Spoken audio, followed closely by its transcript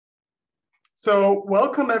So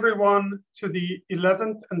welcome everyone to the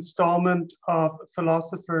 11th installment of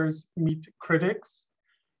Philosophers Meet Critics,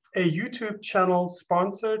 a YouTube channel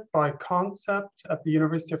sponsored by Concept at the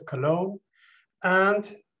University of Cologne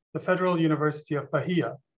and the Federal University of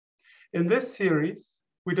Bahia. In this series,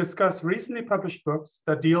 we discuss recently published books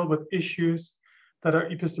that deal with issues that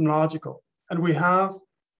are epistemological, and we have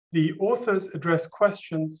the authors address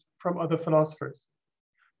questions from other philosophers.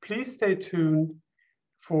 Please stay tuned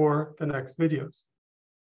for the next videos.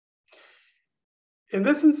 In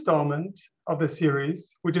this installment of the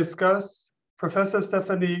series, we discuss Professor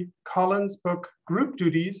Stephanie Collins' book, Group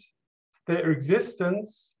Duties, Their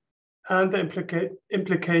Existence and the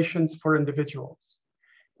Implications for Individuals,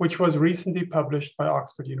 which was recently published by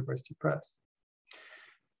Oxford University Press.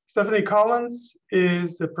 Stephanie Collins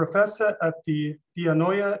is a professor at the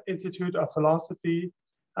Leonie Institute of Philosophy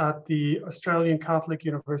at the Australian Catholic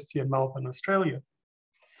University in Melbourne, Australia.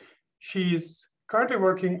 She's currently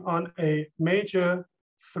working on a major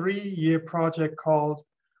 3-year project called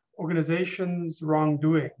Organizations'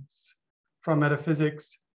 Wrongdoings, from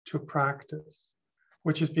Metaphysics to Practice,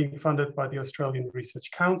 which is being funded by the Australian Research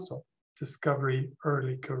Council Discovery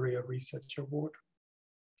Early Career Research Award.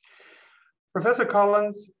 Professor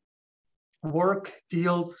Collins' work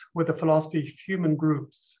deals with the philosophy of human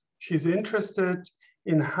groups. She's interested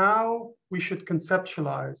in how we should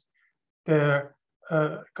conceptualize their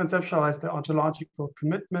ontological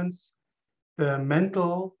commitments, their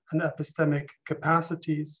mental and epistemic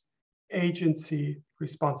capacities, agency,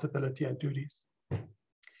 responsibility, and duties.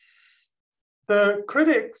 The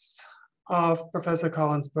critics of Professor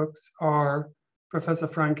Collins' books are Professor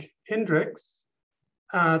Frank Hindriks,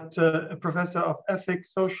 a professor of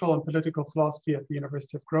ethics, social, and political philosophy at the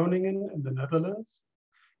University of Groningen in the Netherlands,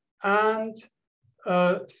 and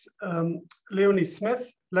Leonie Smith,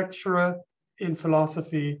 lecturer in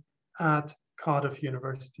philosophy at Cardiff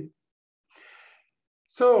University.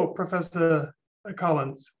 So, Professor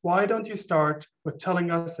Collins, why don't you start with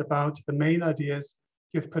telling us about the main ideas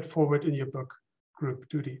you've put forward in your book, Group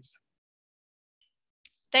Duties?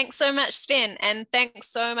 Thanks so much, Sven, and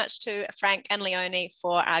thanks so much to Frank and Leonie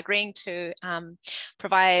for agreeing to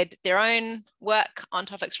provide their own work on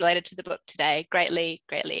topics related to the book today. Greatly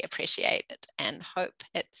appreciate it and hope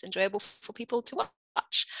it's enjoyable for people to watch.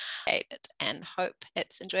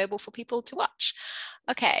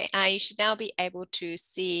 Okay, you should now be able to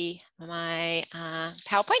see my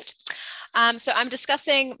PowerPoint. So I'm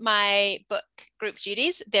discussing my book, Group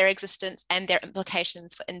Duties, Their Existence and Their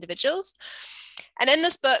Implications for Individuals. And in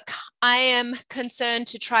this book, I am concerned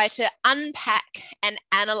to try to unpack and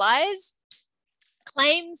analyze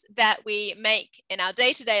claims that we make in our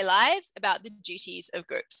day-to-day lives about the duties of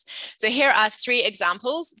groups. So here are 3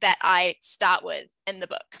 examples that I start with in the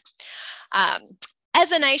book.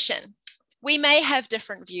 As a nation, we may have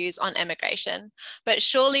different views on immigration, but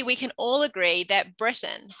surely we can all agree that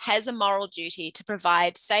Britain has a moral duty to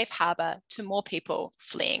provide safe harbour to more people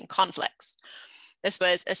fleeing conflicts. This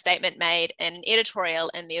was a statement made in an editorial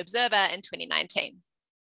in The Observer in 2019.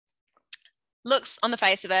 Looks on the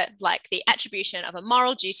face of it like the attribution of a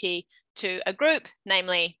moral duty to a group,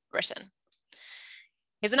 namely Britain.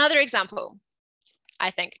 Here's another example,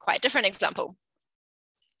 I think quite different example.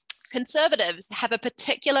 Conservatives have a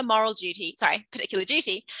particular duty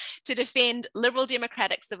to defend liberal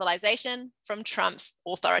democratic civilization from Trump's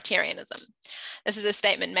authoritarianism. This is a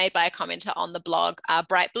statement made by a commenter on the blog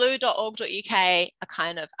brightblue.org.uk, a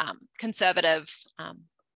kind of conservative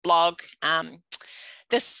blog.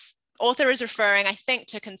 This author is referring, I think,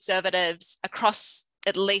 to conservatives across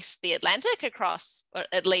at least the Atlantic, or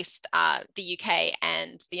at least the UK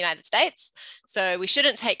and the United States. So we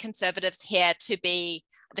shouldn't take conservatives here to be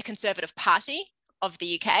the Conservative Party of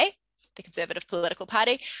the UK, the Conservative political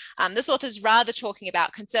party. This author is rather talking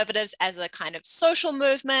about conservatives as a kind of social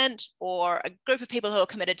movement or a group of people who are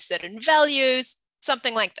committed to certain values,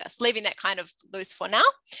 something like this, leaving that kind of loose for now.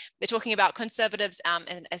 They're talking about conservatives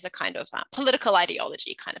as a kind of political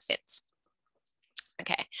ideology kind of sense.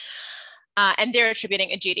 Okay, and they're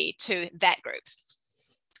attributing a duty to that group.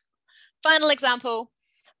 Final example,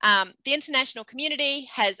 the international community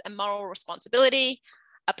has a moral responsibility,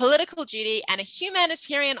 a political duty, and a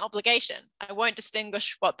humanitarian obligation. I won't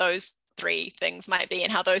distinguish what those 3 things might be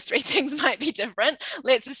and how those 3 things might be different.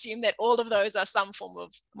 Let's assume that all of those are some form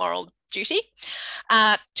of moral duty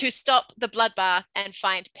to stop the bloodbath and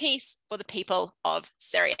find peace for the people of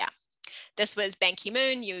Syria. This was Ban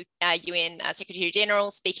Ki-moon, UN Secretary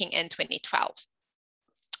General, speaking in 2012.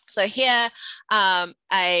 So here,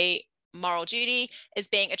 a moral duty is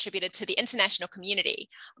being attributed to the international community,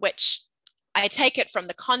 which I take it from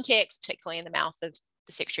the context, particularly in the mouth of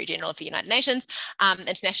the Secretary General of the United Nations.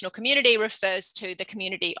 International community refers to the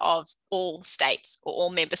community of all states or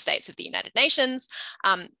all member states of the United Nations.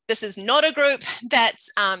 This is not a group that's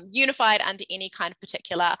unified under any kind of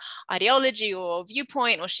particular ideology or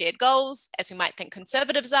viewpoint or shared goals, as we might think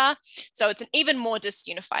conservatives are. So it's an even more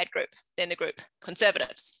disunified group than the group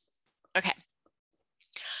conservatives. Okay.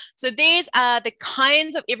 So these are the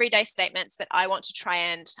kinds of everyday statements that I want to try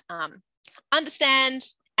and understand,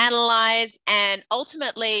 analyze, and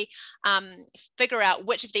ultimately figure out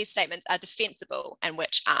which of these statements are defensible and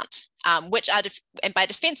which aren't. And by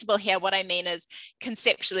defensible here, what I mean is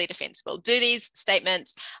conceptually defensible. Do these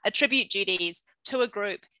statements attribute duties to a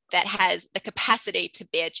group that has the capacity to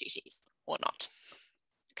bear duties or not?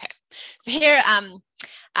 Okay, so here are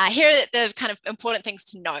the kind of important things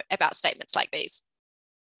to note about statements like these.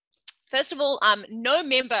 First of all, no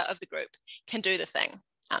member of the group can do the thing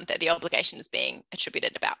that the obligation is being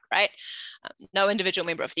attributed about, right? No individual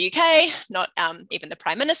member of the UK, not even the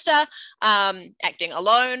Prime Minister, acting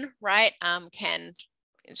alone, right, can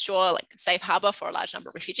ensure like safe harbour for a large number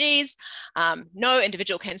of refugees. No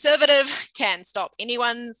individual conservative can stop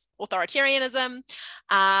anyone's authoritarianism.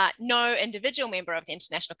 No individual member of the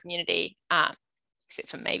international community, except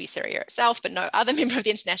for maybe Syria itself, but no other member of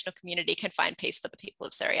the international community can find peace for the people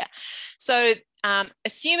of Syria. So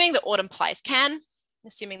assuming that ought implies can,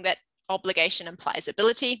 assuming that obligation implies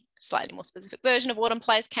ability, slightly more specific version of what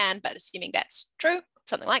implies can, but assuming that's true,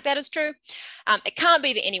 something like that is true. It can't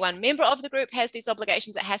be that any one member of the group has these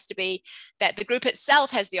obligations. It has to be that the group itself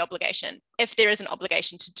has the obligation, if there is an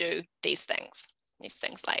obligation to do these things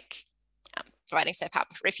like providing safe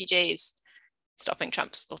harbor for refugees, stopping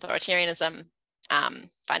Trump's authoritarianism,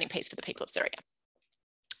 finding peace for the people of Syria.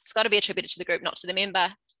 It's got to be attributed to the group, not to the member,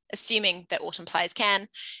 assuming that ought implies can.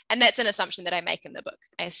 And that's an assumption that I make in the book.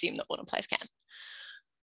 I assume that ought implies can.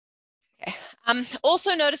 Okay.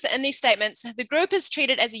 Also notice that in these statements, the group is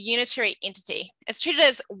treated as a unitary entity. It's treated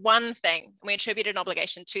as one thing, and we attribute an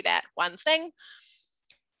obligation to that one thing.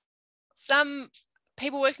 Some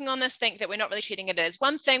people working on this think that we're not really treating it as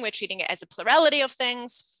one thing, we're treating it as a plurality of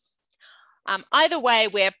things. Either way,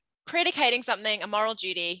 we're predicating something, a moral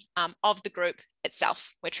duty of the group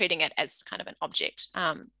itself. We're treating it as kind of an object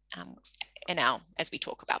as we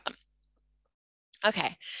talk about them.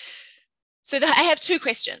 Okay, so I have two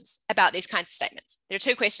questions about these kinds of statements. There are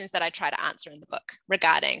two questions that I try to answer in the book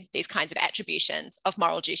regarding these kinds of attributions of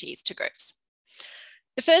moral duties to groups.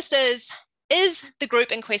 The first is the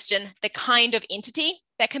group in question the kind of entity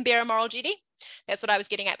that can bear a moral duty? That's what I was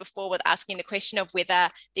getting at before with asking the question of whether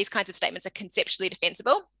these kinds of statements are conceptually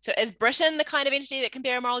defensible. So is Britain the kind of entity that can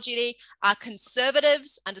bear a moral duty? Are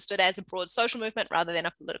conservatives, understood as a broad social movement rather than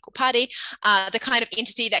a political party, the kind of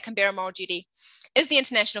entity that can bear a moral duty? Is the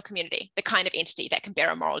international community the kind of entity that can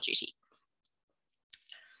bear a moral duty?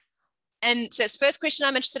 And so it's the first question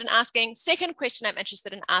I'm interested in asking. Second question I'm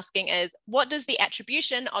interested in asking is, what does the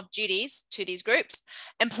attribution of duties to these groups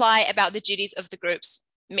imply about the duties of the group's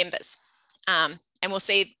members? And we'll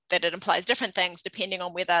see that it implies different things depending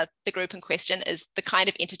on whether the group in question is the kind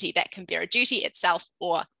of entity that can bear a duty itself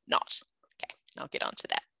or not. Okay, I'll get on to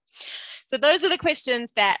that. So those are the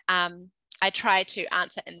questions that I try to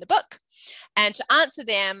answer in the book. And to answer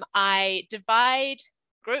them, I divide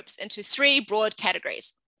groups into three broad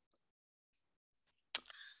categories.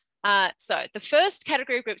 So the first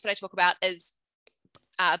category of groups that I talk about is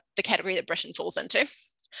the category that Britain falls into.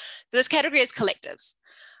 So this category is collectives.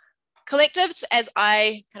 Collectives, as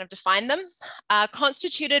I kind of define them, are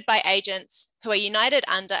constituted by agents who are united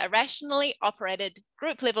under a rationally operated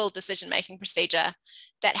group-level decision-making procedure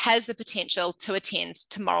that has the potential to attend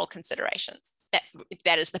to moral considerations.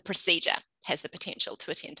 That is, the procedure has the potential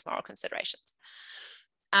to attend to moral considerations.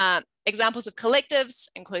 Examples of collectives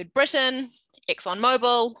include Britain,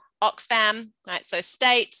 ExxonMobil, Oxfam, right? So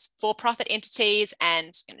states, for-profit entities,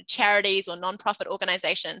 and charities or non-profit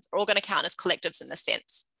organizations are all going to count as collectives in this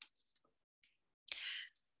sense.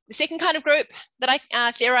 The second kind of group that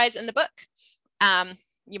I theorize in the book,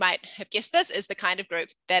 you might have guessed this, is the kind of group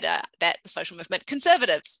that the social movement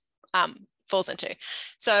conservatives falls into.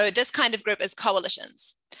 So this kind of group is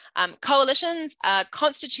coalitions. Coalitions are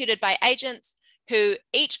constituted by agents who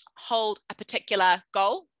each hold a particular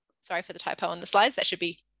goal. Sorry for the typo on the slides, that should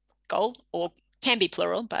be goal, or can be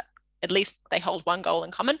plural, but at least they hold one goal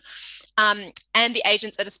in common. And the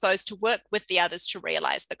agents are disposed to work with the others to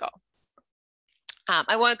realize the goal.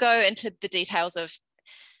 I won't go into the details of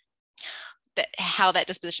how that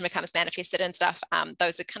disposition becomes manifested and stuff.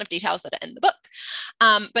 Those are kind of details that are in the book.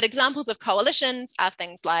 But examples of coalitions are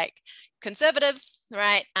things like conservatives,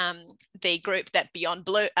 right? The group that Beyond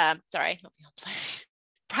Blue, sorry, not Beyond Blue,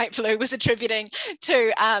 bright blue was attributing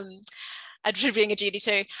a duty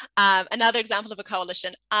to. Another example of a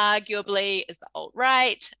coalition arguably is the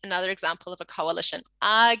alt-right. Another example of a coalition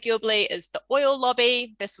arguably is the oil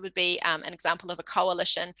lobby. This would be an example of a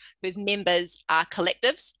coalition whose members are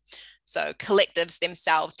collectives. So collectives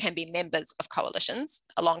themselves can be members of coalitions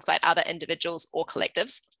alongside other individuals or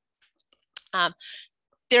collectives.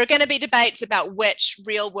 There are going to be debates about which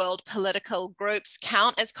real-world political groups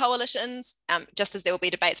count as coalitions, just as there will be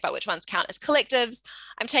debates about which ones count as collectives.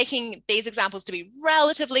 I'm taking these examples to be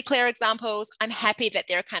relatively clear examples. I'm happy that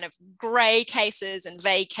there are kind of grey cases and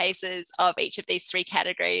vague cases of each of these three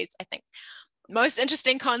categories. I think most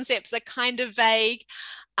interesting concepts are kind of vague,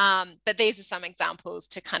 but these are some examples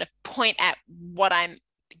to kind of point at what I'm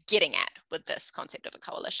getting at with this concept of a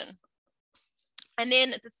coalition. And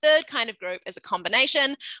then the third kind of group is a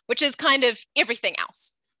combination, which is kind of everything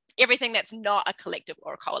else, everything that's not a collective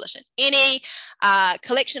or a coalition. Any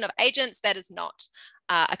collection of agents that is not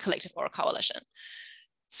a collective or a coalition.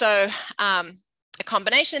 So a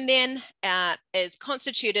combination then is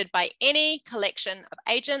constituted by any collection of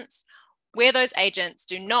agents where those agents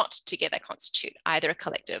do not together constitute either a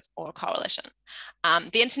collective or a coalition.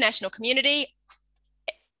 The international community,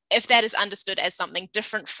 if that is understood as something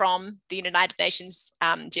different from the United Nations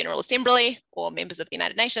General Assembly or members of the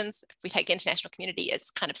United Nations, if we take the international community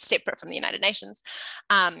as kind of separate from the United Nations,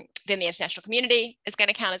 then the international community is going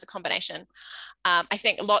to count as a combination. I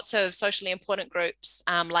think lots of socially important groups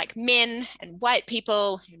like men and white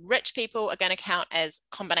people and rich people are going to count as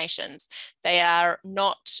combinations. They are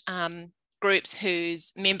not groups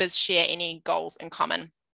whose members share any goals in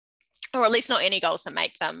common, or at least not any goals that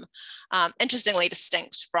make them interestingly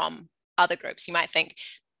distinct from other groups. You might think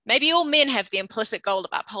maybe all men have the implicit goal of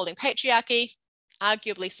upholding patriarchy.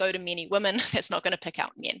 Arguably, so do many women. That's not going to pick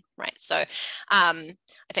out men, right? So I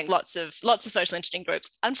think lots of social interesting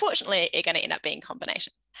groups, unfortunately, are going to end up being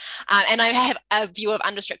combinations. And I have a view of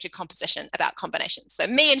unrestricted composition about combinations. So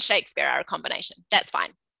me and Shakespeare are a combination. That's fine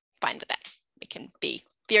with that. We can be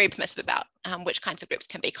very permissive about which kinds of groups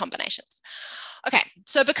can be combinations. Okay,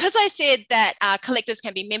 so because I said that collectives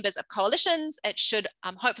can be members of coalitions, it should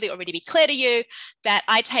hopefully already be clear to you that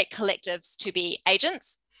I take collectives to be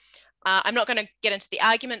agents. I'm not going to get into the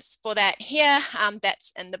arguments for that here,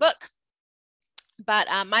 that's in the book. But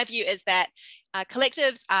my view is that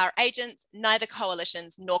collectives are agents, neither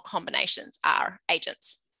coalitions nor combinations are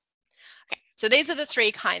agents. Okay, so these are the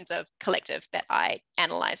three kinds of collective that I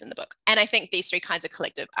analyze in the book. And I think these three kinds of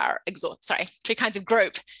collective are three kinds of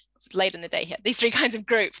group. It's late in the day here. These three kinds of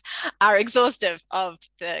group are exhaustive of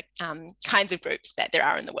the kinds of groups that there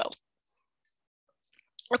are in the world.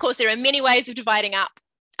 Of course, there are many ways of dividing up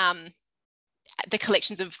the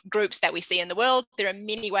collections of groups that we see in the world. There are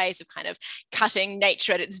many ways of kind of cutting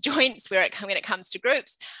nature at its joints when it comes to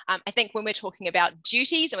groups. I think when we're talking about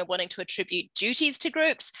duties and we're wanting to attribute duties to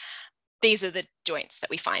groups, these are the joints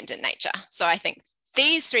that we find in nature. So I think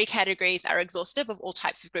these three categories are exhaustive of all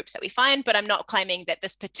types of groups that we find, but I'm not claiming that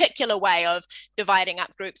this particular way of dividing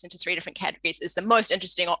up groups into three different categories is the most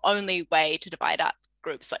interesting or only way to divide up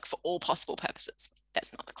groups, like for all possible purposes.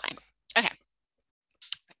 That's not the claim. Okay.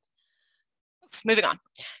 Moving on.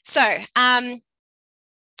 So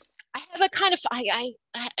I have a kind of, I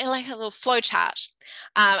like a little flow chart,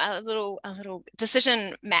 a little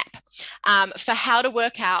decision map for how to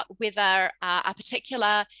work out whether a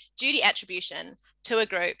particular duty attribution to a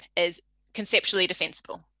group is conceptually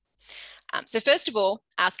defensible. So first of all,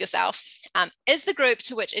 ask yourself, is the group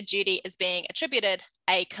to which a duty is being attributed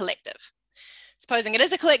a collective? Supposing it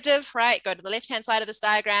is a collective, right, go to the left-hand side of this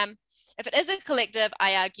diagram. If it is a collective,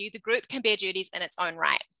 I argue the group can bear duties in its own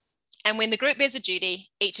right. And when the group bears a duty,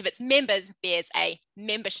 each of its members bears a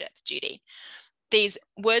membership duty. These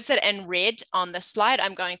words that are in red on this slide,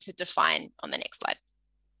 I'm going to define on the next slide.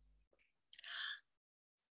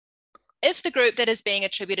 If the group that is being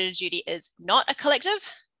attributed a duty is not a collective,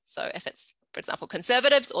 so if it's, for example,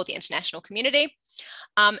 conservatives or the international community,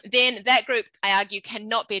 then that group, I argue,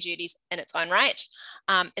 cannot bear duties in its own right.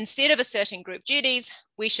 Instead of asserting group duties,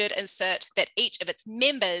 we should insert that each of its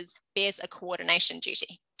members bears a coordination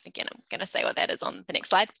duty. Again, I'm going to say what that is on the next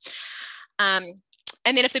slide. And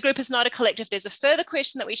then if the group is not a collective, there's a further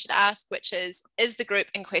question that we should ask, which is the group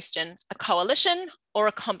in question a coalition or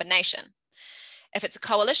a combination? If it's a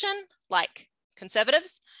coalition, like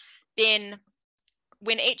conservatives, then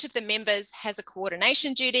when each of the members has a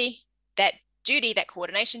coordination duty, that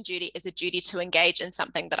coordination duty is a duty to engage in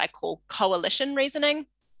something that I call coalition reasoning.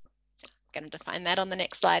 I'm going to define that on the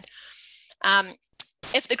next slide.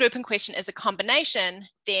 If the group in question is a combination,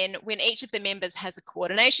 then when each of the members has a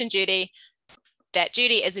coordination duty, that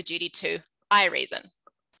duty is a duty to I reason.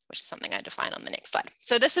 which is something I define on the next slide.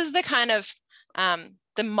 So this is the kind of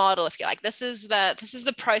the model, if you like. This is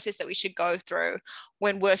the process that we should go through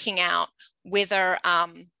when working out whether a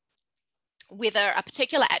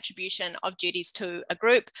particular attribution of duties to a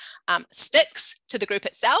group sticks to the group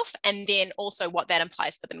itself, and then also what that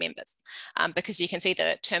implies for the members. Because you can see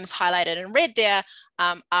the terms highlighted in red there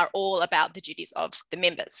are all about the duties of the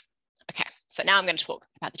members. Okay, so now I'm going to talk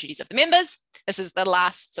about the duties of the members. This is the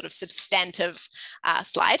last sort of substantive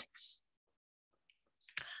slide.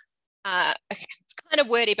 Okay, it's kind of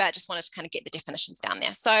wordy, but I just wanted to kind of get the definitions down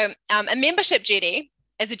there. So a membership duty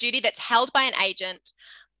is a duty that's held by an agent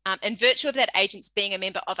in virtue of that agent's being a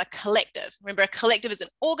member of a collective. Remember, a collective is an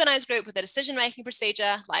organized group with a decision-making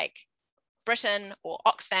procedure like Britain or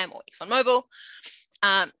Oxfam or ExxonMobil.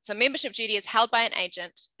 So membership duty is held by an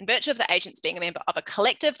agent in virtue of the agent's being a member of a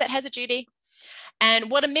collective that has a duty. And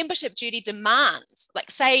what a membership duty demands, like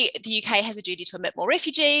say the UK has a duty to admit more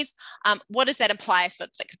refugees, what does that imply for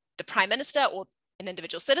like the Prime Minister or an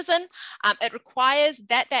individual citizen? It requires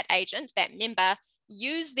that that agent, that member,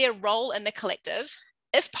 use their role in the collective,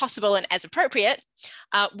 if possible and as appropriate,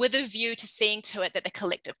 with a view to seeing to it that the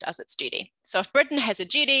collective does its duty. So if Britain has a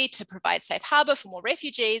duty to provide safe harbour for more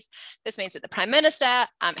refugees, this means that the Prime Minister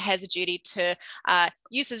has a duty to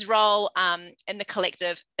use his role in the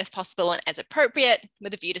collective, if possible and as appropriate,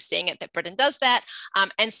 with a view to seeing it that Britain does that,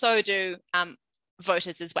 and so do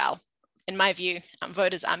voters as well. In my view,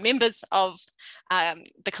 voters are members of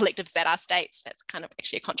the collectives that are states. That's kind of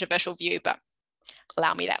actually a controversial view, but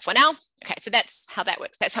allow me that for now. Okay, so that's how that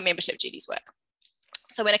works. That's how membership duties work.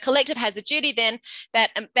 So when a collective has a duty, then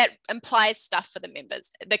that implies stuff for the members.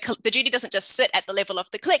 The duty doesn't just sit at the level of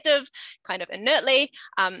the collective, kind of inertly.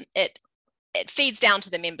 It feeds down to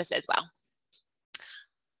the members as well.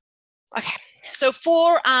 Okay, so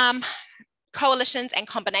for coalitions and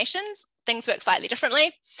combinations, things work slightly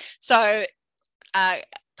differently. So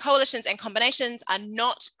coalitions and combinations are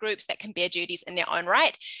not groups that can bear duties in their own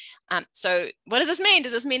right. So what does this mean?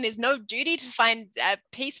 Does this mean there's no duty to find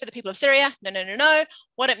peace for the people of Syria? No, no, no, no.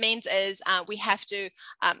 What it means is we have to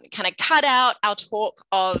kind of cut out our talk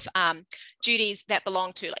of duties that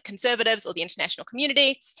belong to like conservatives or the international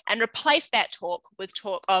community and replace that talk with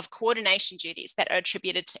talk of coordination duties that are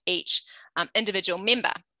attributed to each individual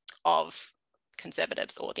member of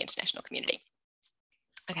conservatives or the international community.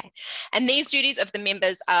 Okay, and these duties of the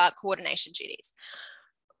members are coordination duties.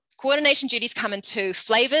 Coordination duties come in two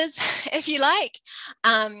flavors, if you like.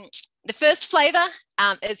 The first flavor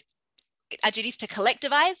is our duties to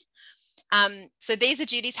collectivize. So these are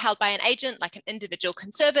duties held by an agent, like an individual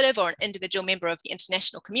conservative or an individual member of the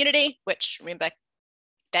international community, which, remember,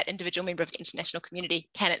 that individual member of the international community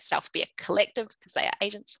can itself be a collective because they are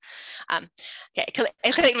agents. Okay, a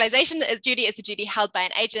collectivization duty is a duty held by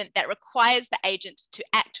an agent that requires the agent to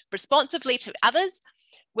act responsively to others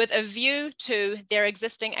with a view to there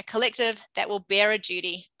existing a collective that will bear a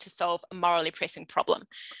duty to solve a morally pressing problem.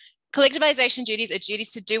 Collectivization duties are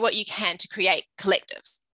duties to do what you can to create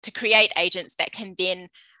collectives, to create agents that can then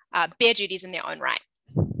bear duties in their own right.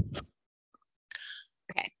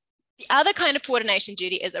 Okay. The other kind of coordination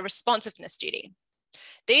duty is a responsiveness duty.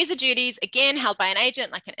 These are duties, again, held by an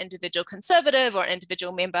agent, like an individual conservative or an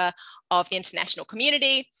individual member of the international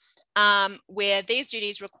community, where these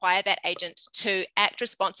duties require that agent to act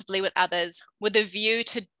responsibly with others with a view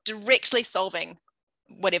to directly solving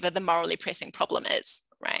whatever the morally pressing problem is,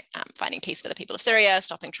 right? Finding peace for the people of Syria,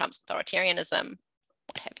 stopping Trump's authoritarianism,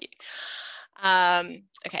 what have you.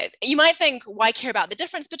 Okay, you might think, why care about the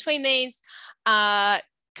difference between these?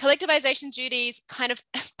 Collectivization duties kind of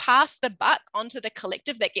pass the buck onto the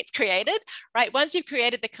collective that gets created, right? Once you've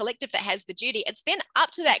created the collective that has the duty, it's then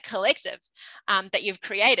up to that collective that you've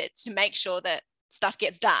created to make sure that stuff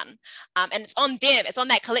gets done. And it's on them, it's on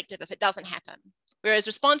that collective if it doesn't happen. Whereas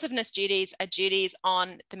responsiveness duties are duties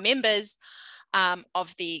on the members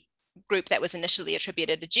of the group that was initially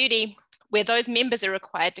attributed a duty, where those members are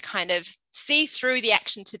required to kind of see through the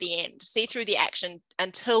action to the end, see through the action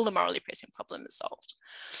until the morally pressing problem is solved.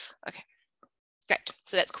 Okay, great.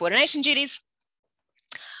 So that's coordination duties.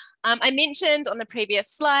 I mentioned on the previous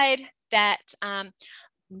slide that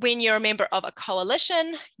when you're a member of a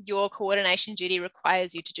coalition, your coordination duty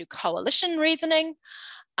requires you to do coalition reasoning.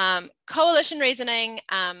 Coalition reasoning,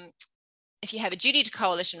 if you have a duty to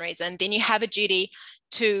coalition reason, then you have a duty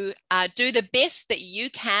to do the best that you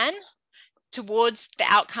can towards the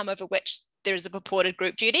outcome over which there is a purported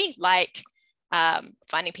group duty, like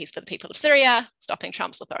finding peace for the people of Syria, stopping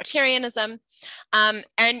Trump's authoritarianism.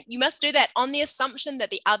 And you must do that on the assumption that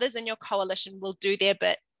the others in your coalition will do their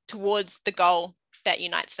bit towards the goal that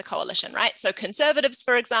unites the coalition, right? So conservatives,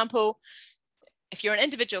 for example, if you're an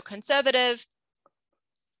individual conservative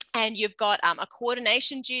and you've got a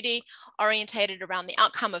coordination duty orientated around the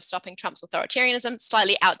outcome of stopping Trump's authoritarianism,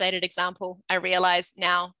 slightly outdated example, I realize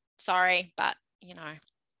now, sorry, but you know,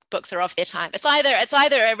 books are of their time. It's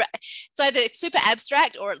either super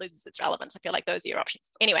abstract or it loses its relevance. I feel like those are your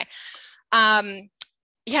options. Anyway,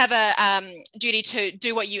 you have a duty to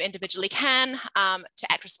do what you individually can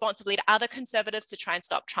to act responsibly to other conservatives to try and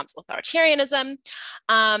stop Trump's authoritarianism.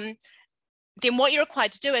 Then what you're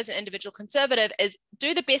required to do as an individual conservative is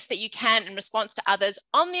do the best that you can in response to others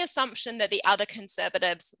on the assumption that the other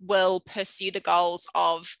conservatives will pursue the goals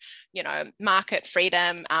of, you know, market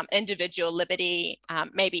freedom, individual liberty,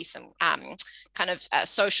 maybe some kind of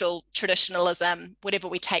social traditionalism, whatever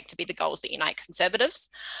we take to be the goals that unite conservatives.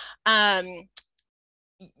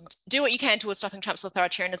 Do what you can towards stopping Trump's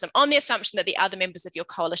authoritarianism on the assumption that the other members of your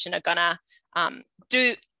coalition are gonna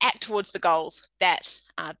act towards the goals that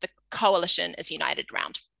the coalition is united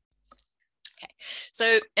around. Okay,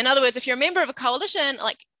 so in other words, if you're a member of a coalition,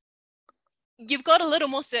 like you've got a little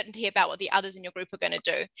more certainty about what the others in your group are going to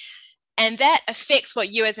do, and that affects what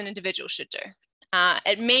you as an individual should do.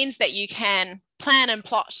 It means that you can plan and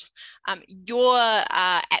plot your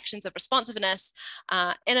actions of responsiveness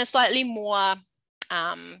in a slightly more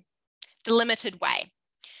delimited way.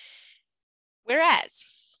 Whereas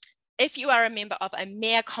if you are a member of a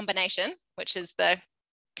mere combination, which is the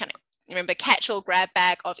kind of, remember, catch-all grab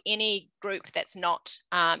bag of any group that's not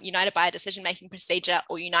united by a decision-making procedure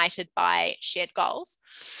or united by shared goals.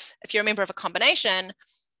 If you're a member of a combination,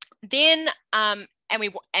 then, and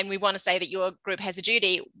we want to say that your group has a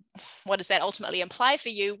duty, what does that ultimately imply for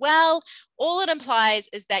you? Well, all it implies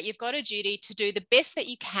is that you've got a duty to do the best that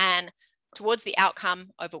you can towards the outcome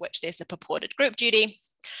over which there's a purported group duty,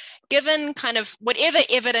 given kind of whatever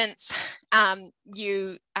evidence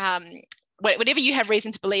whatever you have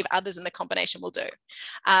reason to believe others in the combination will do.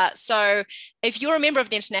 So if you're a member of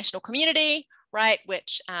the international community, right,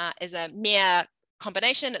 which is a mere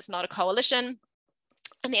combination, it's not a coalition,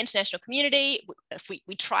 in the international community, if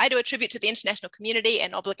we try to attribute to the international community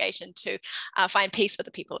an obligation to find peace for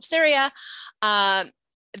the people of Syria,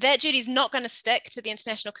 that duty is not going to stick to the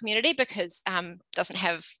international community because it doesn't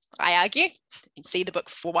have, I argue, you can see the book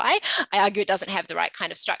for why, I argue it doesn't have the right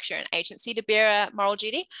kind of structure and agency to bear a moral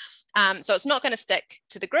duty. So it's not going to stick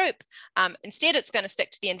to the group. Instead, it's going to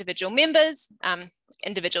stick to the individual members,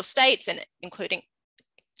 individual states, and including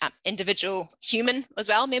individual human as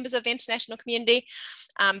well, members of the international community.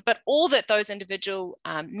 But all that those individual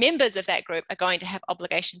members of that group are going to have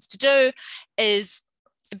obligations to do is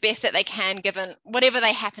the best that they can, given whatever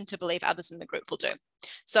they happen to believe others in the group will do.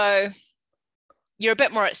 So you're a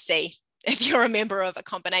bit more at sea if you're a member of a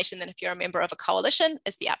combination than if you're a member of a coalition,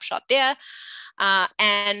 is the upshot there.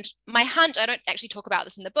 And my hunch, I don't actually talk about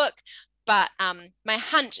this in the book, but my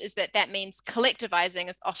hunch is that that means collectivizing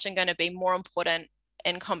is often going to be more important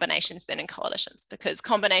in combinations than in coalitions, because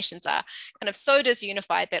combinations are kind of so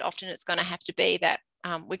disunified that often it's going to have to be that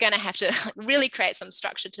we're going to have to really create some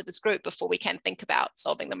structure to this group before we can think about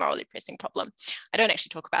solving the morally pressing problem. I don't actually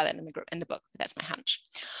talk about that in the book, but that's my hunch.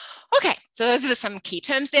 Okay, so those are some key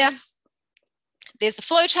terms there. There's the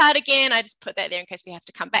flow chart again. I just put that there in case we have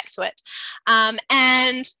to come back to it.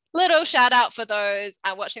 And little shout out for those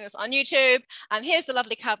watching this on YouTube. Here's the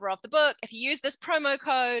lovely cover of the book. If you use this promo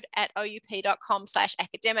code at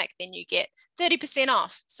oup.com/academic, then you get 30%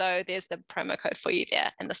 off. So there's the promo code for you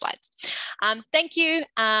there in the slides. Thank you.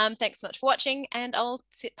 Thanks so much for watching, and I'll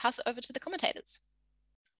pass it over to the commentators.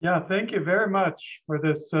 Yeah, thank you very much for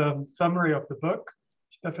this summary of the book,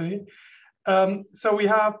 Stephanie. So we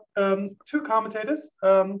have two commentators.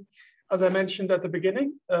 As I mentioned at the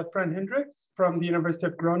beginning, Frank Hindriks from the University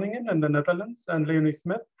of Groningen in the Netherlands, and Leonie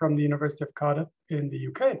Smith from the University of Cardiff in the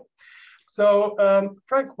UK. So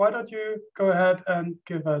Frank, why don't you go ahead and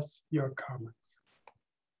give us your comments?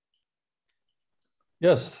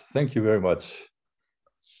 Yes, thank you very much.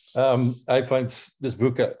 I find this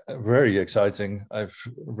book very exciting. I've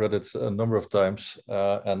read it a number of times,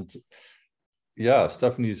 and yeah,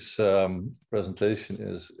 Stephanie's presentation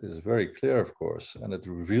is very clear, of course, and it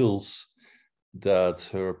reveals that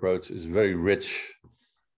her approach is very rich,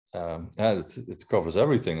 and it covers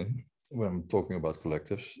everything when talking about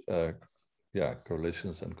collectives, yeah,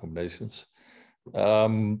 correlations and combinations,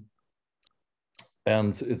 and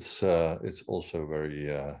it's also very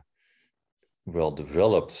well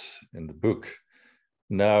developed in the book.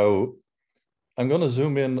 Now, I'm going to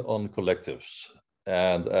zoom in on collectives.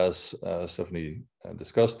 And as Stephanie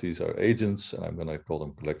discussed, these are agents, and I'm going to call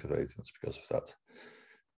them collective agents because of that.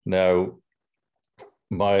 Now,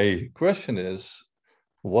 my question is,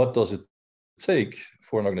 what does it take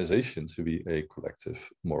for an organization to be a collective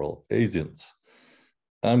moral agent?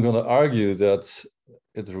 I'm going to argue that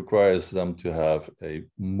it requires them to have a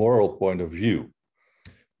moral point of view.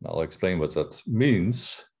 I'll explain what that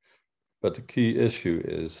means, but the key issue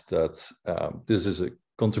is that this is a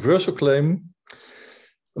controversial claim.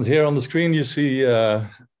 And here on the screen you see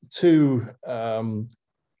two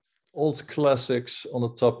old classics on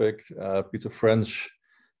the topic, Peter French,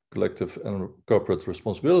 Collective and Corporate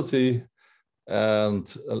Responsibility,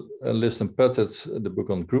 and List and Pettit, the book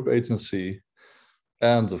on group agency,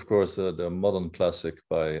 and of course the modern classic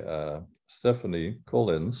by Stephanie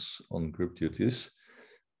Collins on group duties.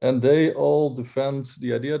 And they all defend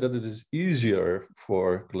the idea that it is easier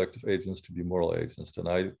for collective agents to be moral agents than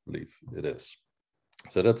I believe it is.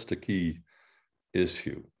 So that's the key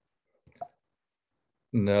issue.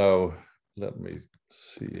 Now, let me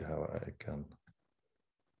see how I can.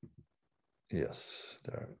 Yes,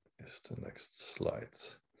 there is the next slide.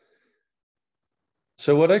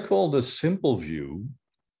 So what I call the simple view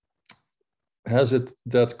has it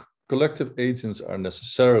that collective agents are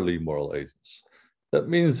necessarily moral agents. That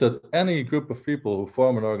means that any group of people who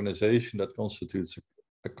form an organization that constitutes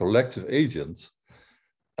a collective agent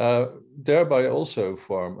thereby also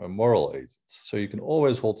form a moral agent. So you can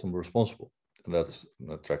always hold them responsible. And that's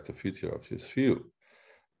an attractive feature of this view.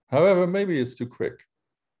 However, maybe it's too quick.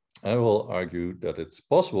 I will argue that it's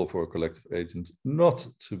possible for a collective agent not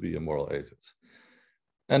to be a moral agent.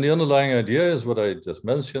 And the underlying idea is what I just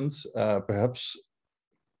mentioned. Perhaps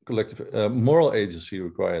collective moral agency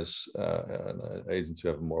requires an agent to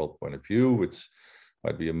have a moral point of view, which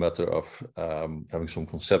might be a matter of having some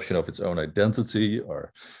conception of its own identity,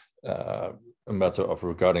 or a matter of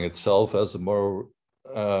regarding itself as a moral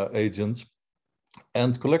agent.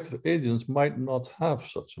 And collective agents might not have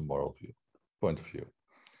such a moral point of view.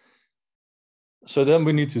 So then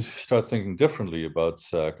we need to start thinking differently about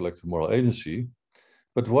collective moral agency.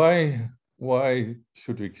 But why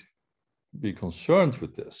should we be concerned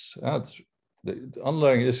with this? The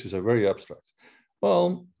underlying issues are very abstract.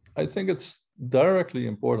 Well, I think it's directly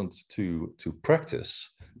important to practice,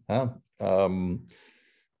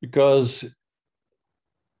 because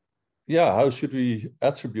how should we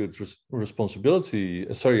attribute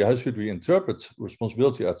responsibility? Sorry, how should we interpret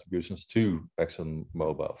responsibility attributions to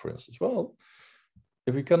ExxonMobil, for instance? Well,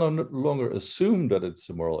 if we can no longer assume that it's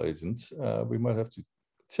a moral agent, we might have to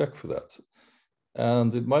check for that.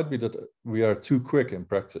 And it might be that we are too quick in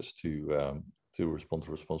practice to respond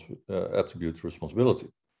to attribute responsibility.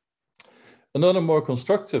 Another more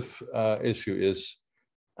constructive issue is,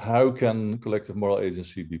 how can collective moral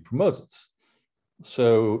agency be promoted?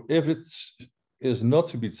 So if it is not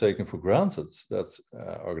to be taken for granted that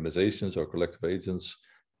organizations or collective agents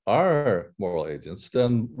are moral agents,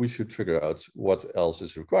 then we should figure out what else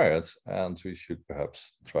is required, and we should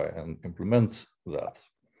perhaps try and implement that.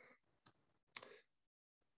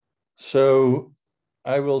 So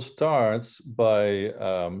I will start by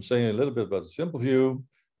saying a little bit about the simple view,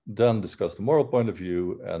 then discuss the moral point of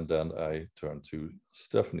view, and then I turn to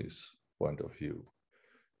Stephanie's point of view.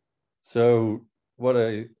 So what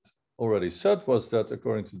I already said was that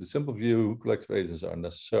according to the simple view, collective agents are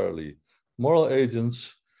necessarily moral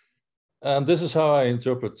agents. And this is how I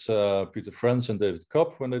interpret Peter French and David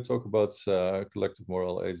Kopp when they talk about collective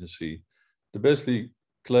moral agency. They basically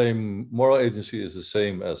claim moral agency is the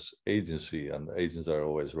same as agency, and agents are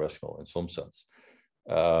always rational in some sense.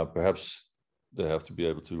 Perhaps they have to be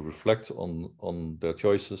able to reflect on their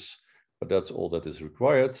choices, but that's all that is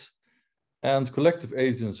required. And collective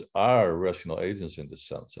agents are rational agents in this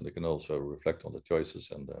sense, and they can also reflect on the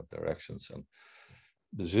choices and their actions and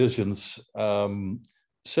decisions.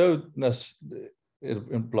 So it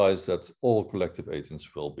implies that all collective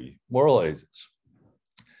agents will be moral agents.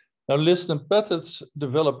 Now, List and Pettit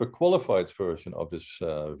develop a qualified version of this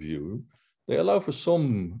view. They allow for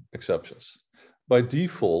some exceptions. By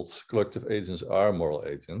default, collective agents are moral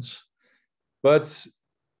agents, but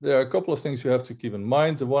there are a couple of things you have to keep in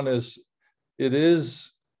mind. The one is, it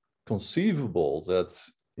is conceivable that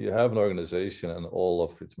you have an organization and all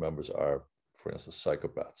of its members are, for instance,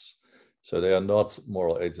 psychopaths. So they are not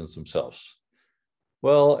moral agents themselves.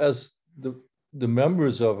 Well, as the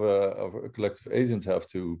members of a collective agent have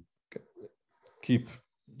to keep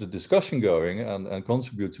the discussion going and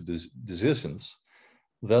contribute to these decisions,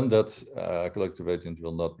 then that collective agent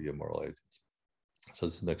will not be a moral agent. So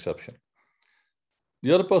it's an exception.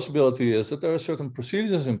 The other possibility is that there are certain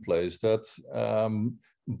procedures in place that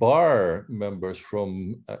bar members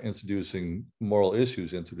from introducing moral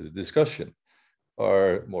issues into the discussion.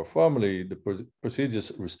 Or more formally, the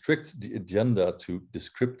procedures restrict the agenda to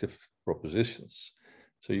descriptive propositions.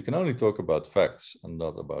 So you can only talk about facts and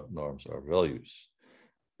not about norms or values.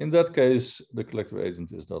 In that case, the collective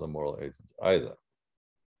agent is not a moral agent either.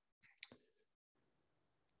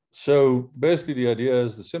 So basically the idea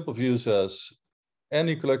is, the simple view says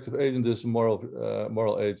any collective agent is a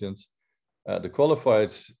moral agent. The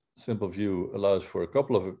qualified simple view allows for a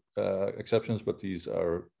couple of exceptions, but these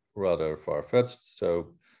are rather far-fetched.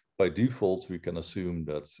 So by default, we can assume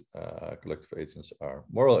that collective agents are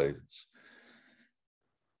moral agents.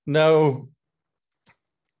 Now,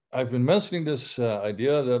 I've been mentioning this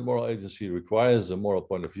idea that moral agency requires a moral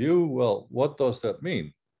point of view. Well, what does that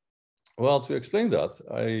mean? Well, to explain that,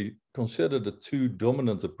 I consider the two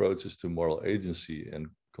dominant approaches to moral agency in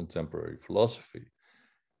contemporary philosophy.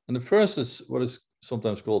 And the first is what is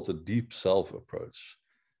sometimes called the deep self approach.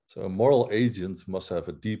 So a moral agent must have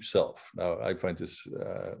a deep self. Now, I find this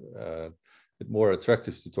more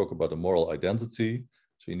attractive to talk about a moral identity.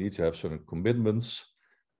 So you need to have certain commitments.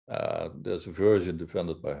 There's a version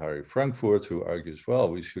defended by Harry Frankfurt who argues,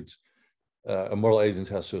 well, a moral agent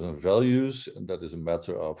has certain values, and that is a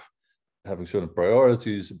matter of having certain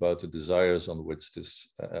priorities about the desires on which this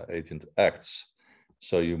agent acts.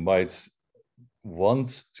 So you might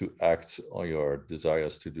want to act on your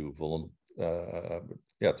desires to do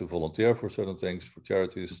to volunteer for certain things, for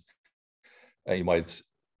charities, and you might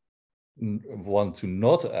want to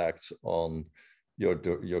not act on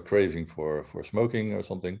your craving for smoking or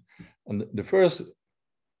something. And the first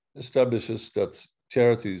establishes that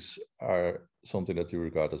charities are something that you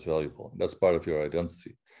regard as valuable. That's part of your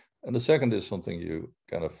identity. And the second is something you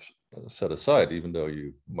kind of set aside, even though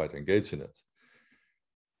you might engage in it.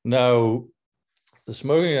 Now, the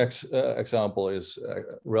smoking example is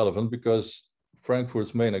relevant because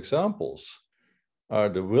Frankfurt's main examples are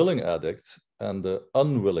the willing addict and the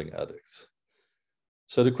unwilling addict.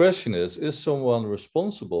 So the question is someone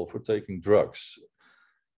responsible for taking drugs?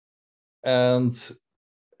 And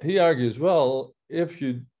he argues, well, if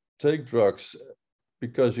you take drugs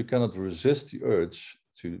because you cannot resist the urge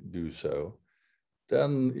to do so,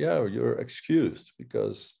 then yeah, you're excused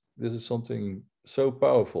because this is something so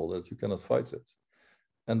powerful that you cannot fight it.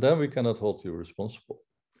 And then we cannot hold you responsible.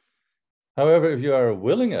 However, if you are a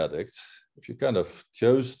willing addict, if you kind of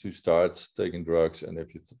chose to start taking drugs, and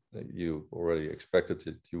if you already expected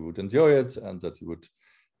that you would enjoy it and that you would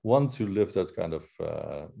want to live that kind of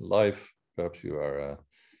life, perhaps you are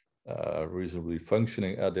a reasonably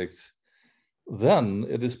functioning addict, then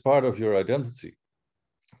it is part of your identity.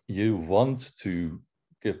 You want to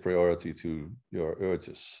give priority to your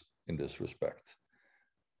urges in this respect.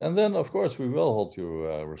 And then, of course, we will hold you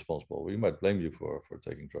responsible. We might blame you for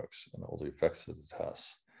taking drugs and all the effects that it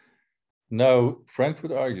has. Now,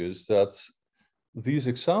 Frankfurt argues that these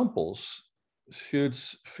examples should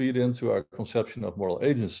feed into our conception of moral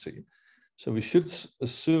agency. So we should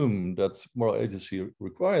assume that moral agency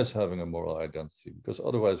requires having a moral identity, because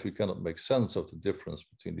otherwise we cannot make sense of the difference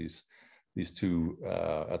between these two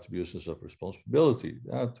attributions of responsibility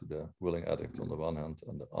to the willing addict on the one hand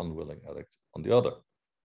and the unwilling addict on the other.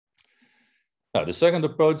 Now, the second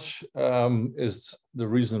approach is the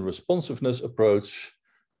reason responsiveness approach.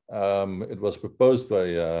 It was proposed by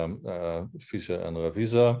Fischer and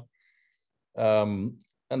Ravisa.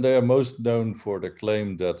 And they are most known for the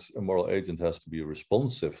claim that a moral agent has to be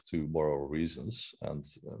responsive to moral reasons. And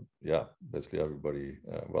yeah, basically everybody,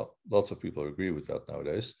 well, lots of people agree with that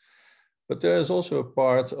nowadays. But there is also a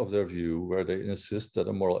part of their view where they insist that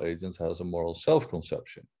a moral agent has a moral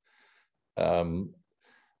self-conception.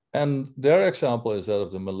 And their example is that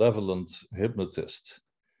of the malevolent hypnotist.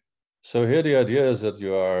 So here the idea is that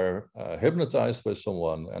you are hypnotized by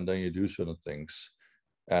someone and then you do certain things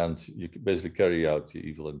and you basically carry out the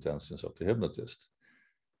evil intentions of the hypnotist.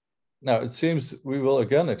 Now, it seems we will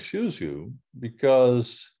again excuse you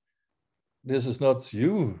because this is not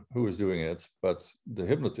you who is doing it, but the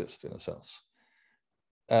hypnotist in a sense.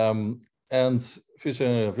 And Fischer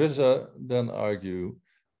and Ravisa then argue,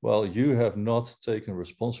 well, you have not taken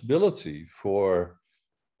responsibility for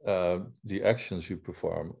the actions you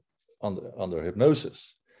perform under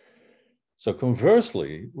hypnosis. So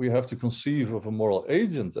conversely, we have to conceive of a moral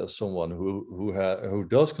agent as someone who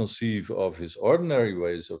does conceive of his ordinary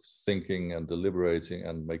ways of thinking and deliberating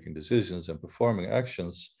and making decisions and performing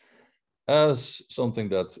actions as something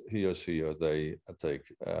that he or she or they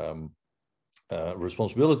take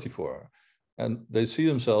responsibility for. And they see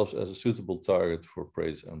themselves as a suitable target for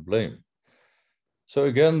praise and blame. So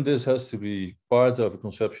again, this has to be part of a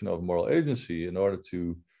conception of moral agency in order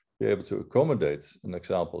to be able to accommodate an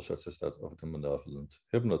example such as that of the malevolent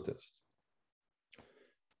hypnotist.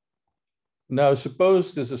 Now,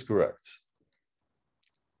 suppose this is correct.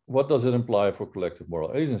 what does it imply for collective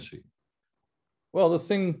moral agency? Well, the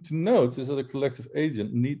thing to note is that a collective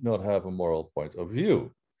agent need not have a moral point of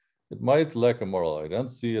view. It might lack a moral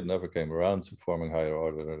identity. It never came around to forming higher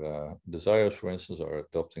order desires, for instance, or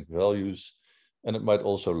adopting values. And it might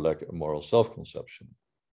also lack a moral self-conception.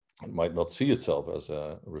 It might not see itself as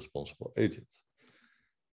a responsible agent.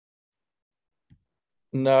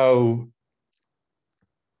 Now,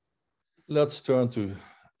 let's turn to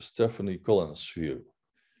Stephanie Collins' view.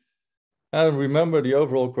 And remember, the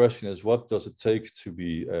overall question is, what does it take to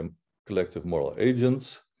be a collective moral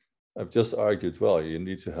agent? I've just argued, well, you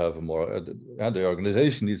need to have a moral, the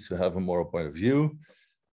organization needs to have a moral point of view,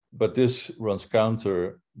 but this runs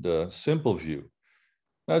counter the simple view.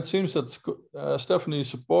 Now, it seems that Stephanie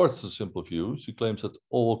supports the simple view. She claims that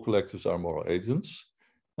all collectives are moral agents,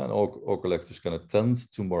 and all collectives can attend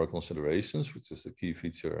to moral considerations, which is the key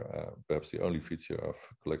feature, perhaps the only feature of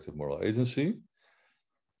collective moral agency.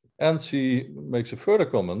 And she makes a further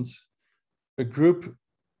comment: a group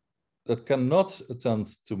that cannot attend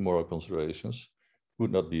to moral considerations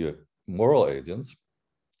would not be a moral agent,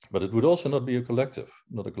 but it would also not be a collective,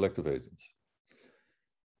 not a collective agent.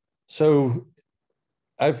 So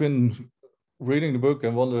I've been reading the book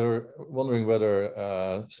and wondering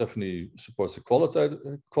whether Stephanie supports the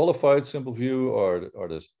qualified simple view or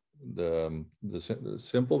the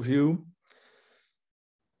simple view.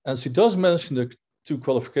 And she does mention the two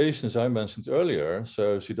qualifications I mentioned earlier.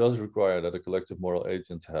 So she does require that a collective moral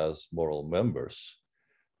agent has moral members,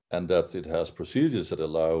 and that it has procedures that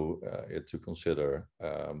allow it to consider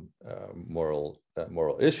moral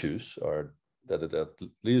issues, or that it at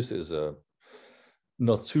least is a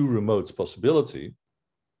not too remote possibility.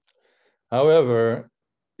 However,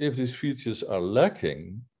 if these features are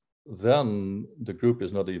lacking, then the group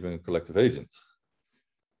is not even a collective agent.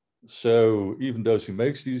 So even though she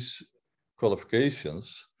makes these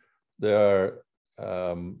qualifications, there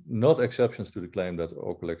are not exceptions to the claim that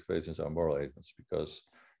all collective agents are moral agents, because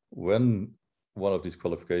when one of these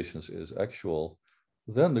qualifications is actual,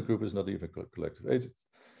 then the group is not even a collective agent.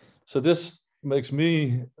 So this makes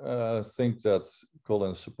me think that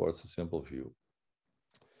Collins supports a simple view.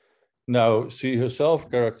 Now, she herself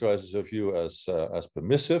characterizes her view as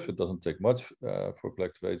permissive. It doesn't take much for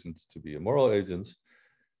collective agents to be a moral agent.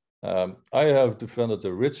 I have defended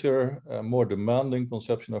a richer, more demanding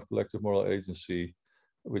conception of collective moral agency,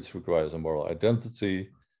 which requires a moral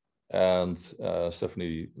identity. And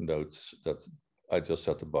Stephanie notes that I just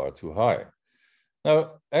set the bar too high.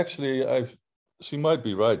 Now, actually, she might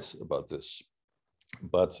be right about this,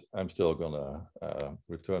 but I'm still gonna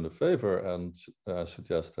return the favor and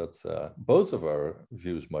suggest that both of our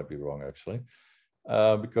views might be wrong, actually,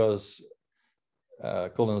 because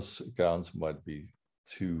Collins' account might be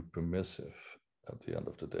too permissive at the end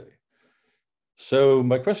of the day. So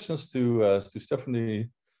my questions to Stephanie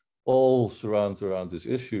all surround around this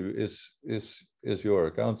issue. Is your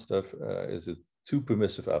account, Steph, is it too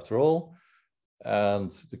permissive after all? And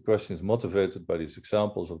the question is motivated by these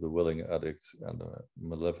examples of the willing addict and the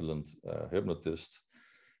malevolent hypnotist.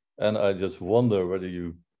 And I just wonder whether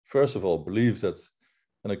you, first of all, believe that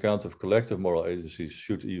an account of collective moral agency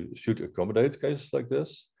should accommodate cases like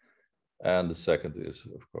this. And the second is,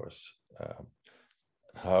 of course,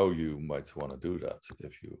 how you might want to do that,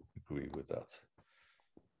 if you agree with that.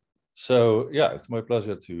 So yeah, it's my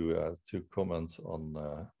pleasure to comment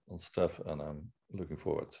on Steph, and I'm looking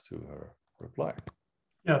forward to her reply.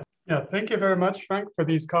 Yeah. Thank you very much, Frank, for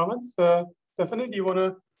these comments. Stephanie, do you want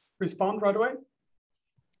to respond right away?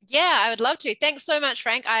 Yeah, I would love to. Thanks so much,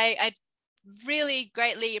 Frank. I really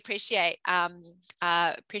greatly appreciate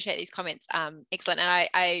these comments. Excellent, and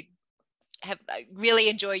I really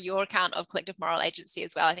enjoy your account of collective moral agency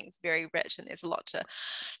as well. I think it's very rich, and there's a lot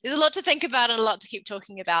to think about and a lot to keep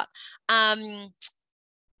talking about. I'll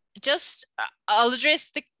address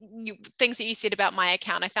the things that you said about my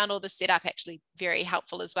account. I found all the setup actually very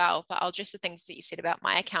helpful as well, but I'll address the things that you said about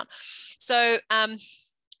my account. So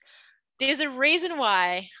there's a reason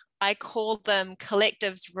why I call them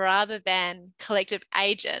collectives rather than collective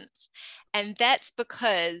agents, and that's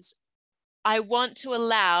because I want to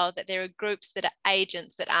allow that there are groups that are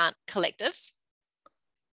agents that aren't collectives.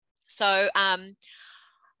 So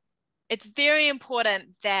it's very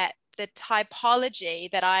important that the typology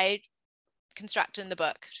that I construct in the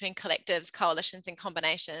book between collectives, coalitions, and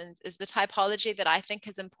combinations is the typology that I think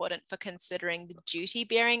is important for considering the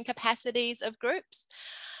duty-bearing capacities of groups.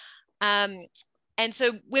 And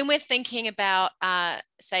so when we're thinking about,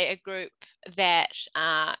 say, a group that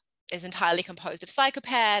is entirely composed of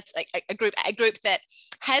psychopaths, like a group that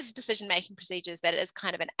has decision-making procedures, that is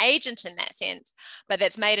kind of an agent in that sense, but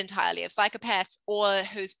that's made entirely of psychopaths, or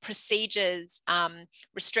whose procedures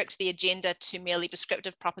restrict the agenda to merely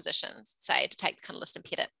descriptive propositions, say, to take the kind of list and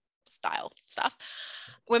Pettit style stuff.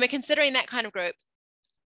 When we're considering that kind of group,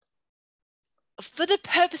 for the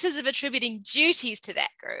purposes of attributing duties to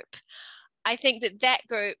that group, I think that that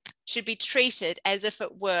group should be treated as if it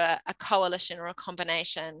were a coalition or a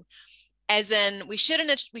combination, as in we shouldn't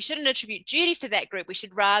attribute duties to that group. We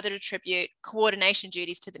should rather attribute coordination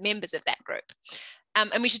duties to the members of that group.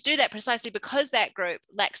 And we should do that precisely because that group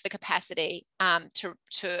lacks the capacity on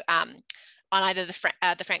either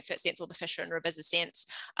the Frankfurt sense or the Fisher and Ribisi sense,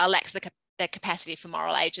 lacks the capacity for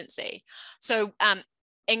moral agency. So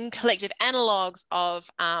in collective analogues of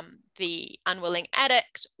the unwilling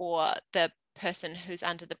addict or the person who's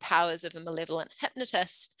under the powers of a malevolent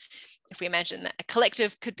hypnotist, if we imagine that a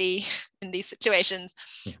collective could be in these situations,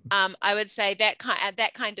 I would say that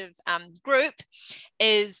kind of group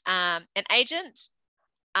is an agent.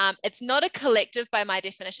 It's not a collective by my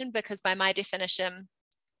definition, because by my definition,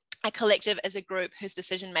 a collective is a group whose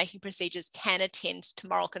decision-making procedures can attend to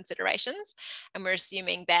moral considerations. And we're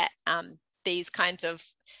assuming that these kinds of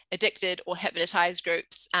addicted or hypnotized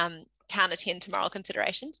groups can attend to moral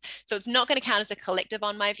considerations. So it's not going to count as a collective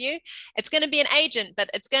on my view. It's going to be an agent, but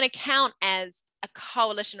it's going to count as a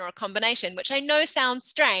coalition or a combination, which I know sounds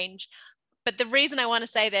strange, but the reason I want to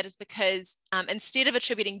say that is because instead of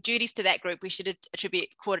attributing duties to that group, we should attribute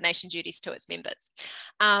coordination duties to its members.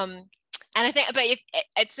 And I think, but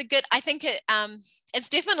it's a good, I think it's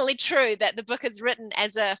definitely true that the book is written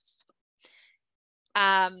as if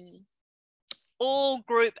all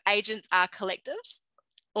group agents are collectives,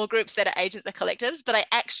 all groups that are agents are collectives, but I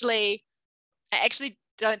actually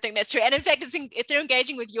don't think that's true. And in fact, if they're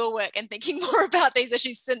engaging with your work and thinking more about these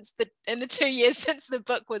issues in the 2 years since the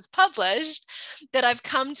book was published, that I've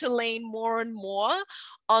come to lean more and more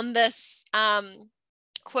on this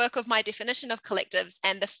quirk of my definition of collectives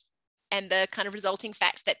and the kind of resulting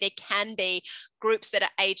fact that there can be groups that are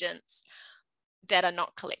agents that are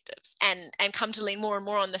not collectives, and come to lean more and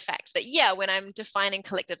more on the fact that, yeah, when I'm defining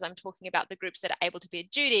collectives, I'm talking about the groups that are able to bear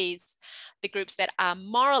duties, the groups that are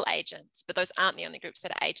moral agents, but those aren't the only groups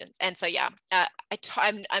that are agents. And so, yeah,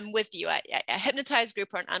 I'm with you. A hypnotized group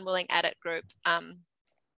or an unwilling addict group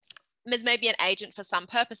is maybe an agent for some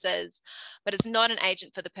purposes, but it's not an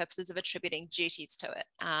agent for the purposes of attributing duties to it.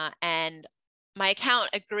 And my account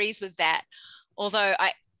agrees with that, although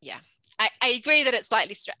I agree that it's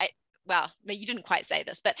slightly well, you didn't quite say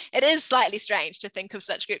this, but it is slightly strange to think of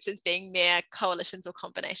such groups as being mere coalitions or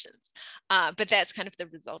combinations. But that's kind of the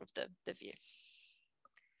result of the view.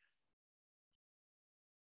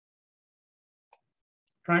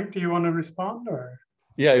 Frank, do you want to respond, or?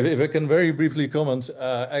 Yeah, if I can very briefly comment.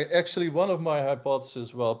 Actually, one of my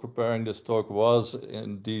hypotheses while preparing this talk was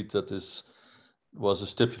indeed that this was a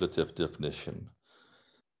stipulative definition.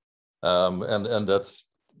 And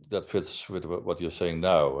that fits with what you're saying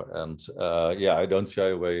now. And yeah, I don't shy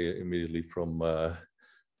away immediately from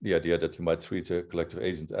the idea that you might treat a collective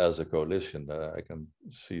agent as a coalition. I can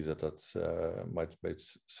see that might make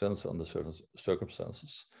sense under certain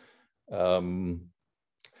circumstances.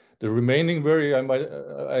 The remaining worry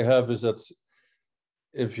I have is that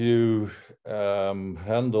if you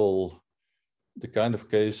handle the kind of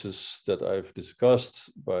cases that I've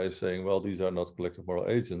discussed by saying, well, these are not collective moral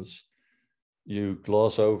agents, you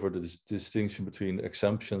gloss over the distinction between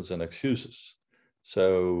exemptions and excuses.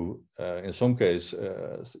 So in some cases,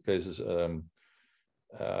 that's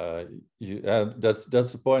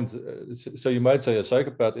the point. So you might say a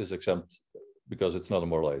psychopath is exempt because it's not a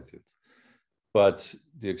moral agent. But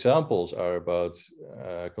the examples are about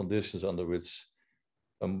conditions under which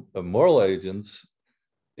a moral agent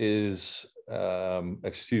is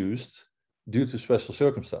excused due to special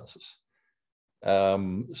circumstances.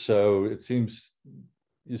 So it seems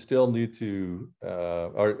you still need to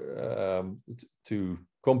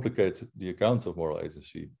complicate the account of moral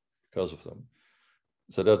agency because of them.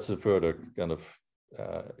 So that's a further kind of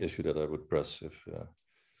issue that I would press if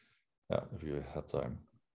you had time.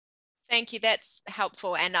 Thank you. That's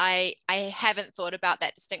helpful. And I haven't thought about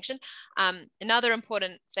that distinction. Another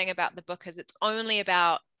important thing about the book is it's only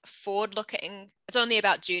about forward-looking, it's only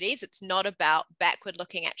about duties. It's not about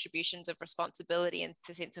backward-looking attributions of responsibility and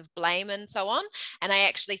the sense of blame and so on. And I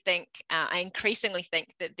actually think, I increasingly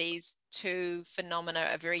think that these two phenomena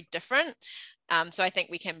are very different. So I think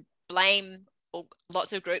we can blame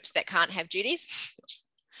lots of groups that can't have duties,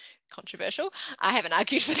 controversial. I haven't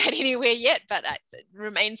argued for that anywhere yet, but it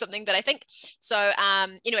remains something that I think. So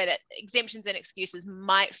anyway, that exemptions and excuses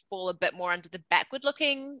might fall a bit more under the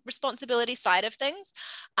backward-looking responsibility side of things.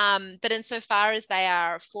 But insofar as they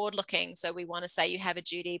are forward-looking, so we want to say you have a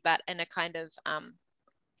duty, but in a kind of,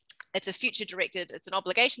 it's a future-directed, it's an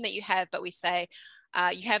obligation that you have, but we say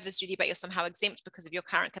you have this duty, but you're somehow exempt because of your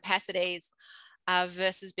current capacities,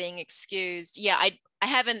 versus being excused. Yeah, I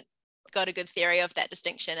haven't got a good theory of that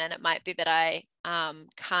distinction, and it might be that I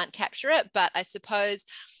can't capture it, but I suppose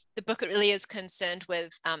the book really is concerned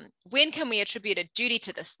with when can we attribute a duty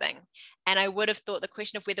to this thing? And I would have thought the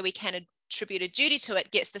question of whether we can attribute a duty to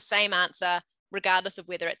it gets the same answer regardless of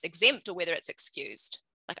whether it's exempt or whether it's excused.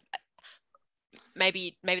 Like,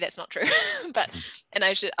 maybe that's not true, but and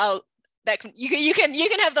I should you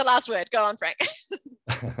can have the last word. Go on, Frank.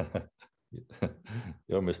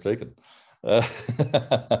 You're mistaken.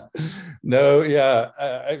 No, yeah,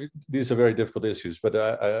 these are very difficult issues, but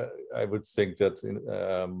I would think that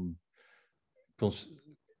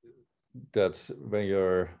that when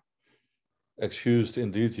you're excused,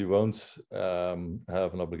 indeed you won't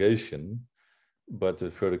have an obligation. But the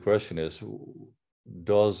further question is,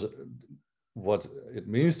 does what it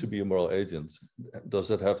means to be a moral agent, does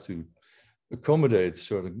that have to accommodate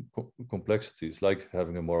certain complexities, like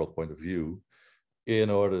having a moral point of view, in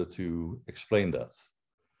order to explain that?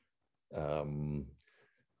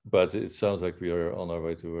 But it sounds like we are on our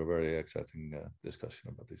way to a very exciting discussion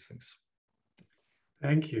about these things.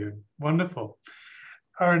 Thank you. Wonderful.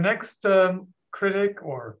 Our next critic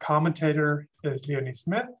or commentator is Leonie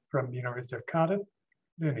Smith from the University of Cardiff.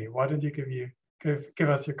 Leonie, why don't you give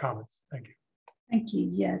us your comments? Thank you. Thank you.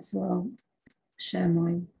 Yes, so I'll share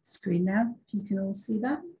my screen now, if you can all see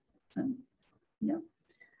that. Yeah.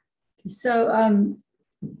 So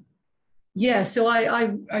yeah, so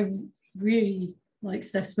I really like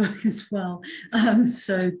Steph's book as well.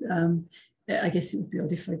 I guess it would be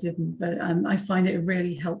odd if I didn't, but I find it a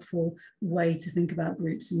really helpful way to think about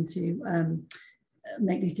groups and to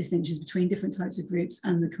make these distinctions between different types of groups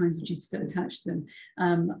and the kinds of duties that attach to them.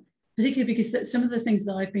 Particularly because some of the things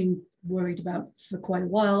that I've been worried about for quite a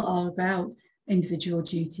while are about individual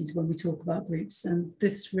duties when we talk about groups, and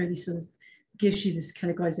this really sort of gives you this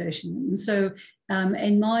categorization. And so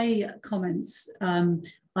in my comments,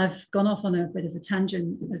 I've gone off on a bit of a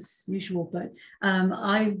tangent as usual, but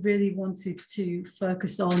I really wanted to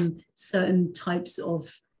focus on certain types of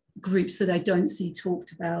groups that I don't see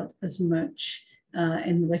talked about as much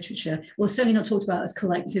in the literature. Well, certainly not talked about as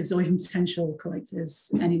collectives or even potential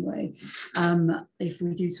collectives anyway. If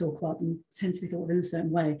we do talk about them, tend to be thought of in a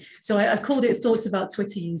certain way. So I've called it Thoughts About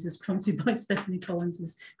Twitter Users, prompted by Stephanie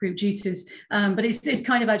Collins' group duties. But it's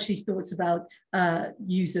kind of actually thoughts about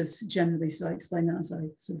users generally. So I explain that as I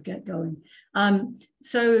sort of get going.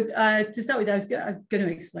 So to start with, I was going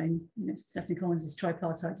to explain Stephanie Collins'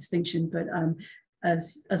 tripartite distinction, but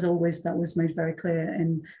as always, that was made very clear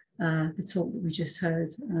in the talk that we just heard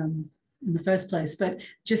in the first place. But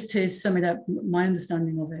just to sum it up, my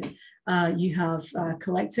understanding of it, you have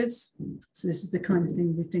collectives. So this is the kind of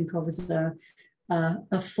thing we think of as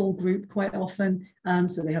a full group quite often.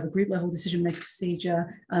 So they have a group level decision-making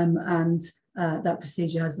procedure, and that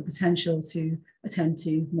procedure has the potential to attend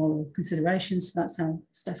to moral considerations. So that's how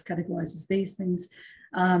Steph categorizes these things.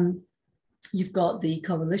 You've got the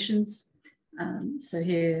coalitions. So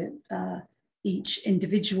here, each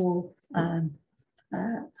individual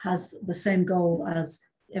has the same goal as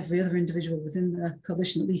every other individual within the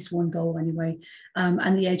coalition, at least one goal anyway,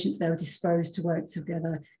 and the agents there are disposed to work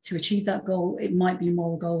together to achieve that goal. It might be a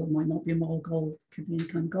moral goal, it might not be a moral goal, it could be any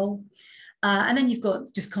kind of goal. And then you've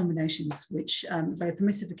got just combinations, which a very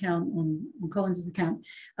permissive account on Collins's account,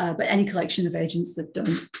 but any collection of agents that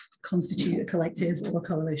don't constitute a collective or a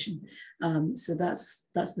coalition. So that's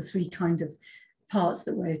the three kind of parts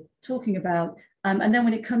that we're talking about. And then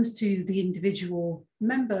when it comes to the individual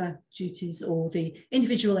member duties, or the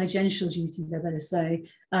individual agential duties, I better say,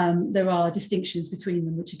 there are distinctions between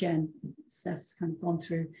them, which again, Steph's kind of gone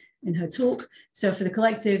through in her talk. So for the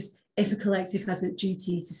collectives, if a collective has a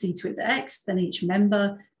duty to see to it that X, then each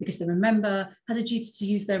member, because they're a member, has a duty to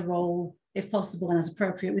use their role, if possible and as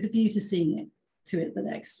appropriate, with a view to seeing it to it the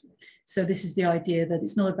next. So this is the idea that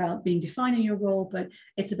it's not about being defining your role, but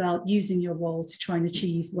it's about using your role to try and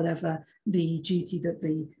achieve whatever the duty that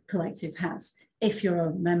the collective has, if you're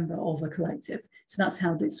a member of a collective. So that's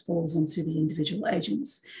how this falls onto the individual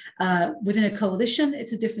agents. Within a coalition,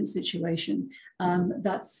 it's a different situation.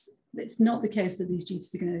 It's not the case that these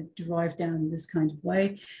duties are going to derive down in this kind of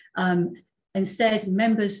way. Instead,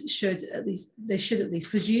 members should at least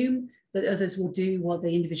presume that others will do what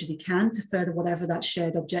they individually can to further whatever that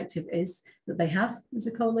shared objective is that they have as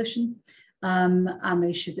a coalition. And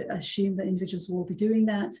they should assume that individuals will be doing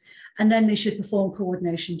that. And then they should perform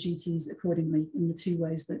coordination duties accordingly in the two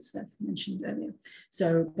ways that Steph mentioned earlier.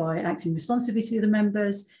 So by acting responsively to the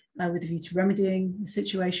members, with a view to remedying the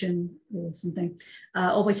situation or something,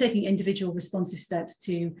 or by taking individual responsive steps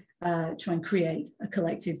to try and create a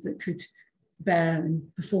collective that could bear and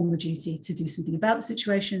perform the duty to do something about the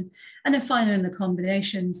situation. And then finally, in the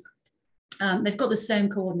combinations, they've got the same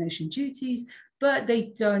coordination duties, but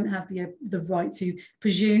they don't have the right to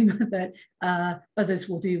presume that others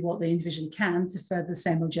will do what they individually can to further the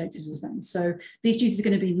same objectives as them. So these duties are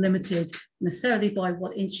going to be limited necessarily by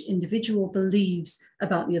what each individual believes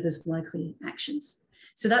about the other's likely actions.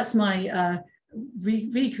 So that's my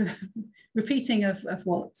repeating of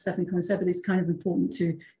what Stephanie Collins said, but it's kind of important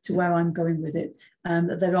to where I'm going with it,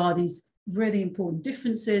 that there are these really important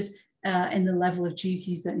differences in the level of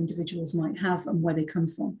duties that individuals might have and where they come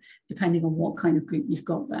from, depending on what kind of group you've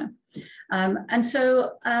got there. And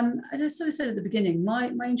so, as I sort of said at the beginning, my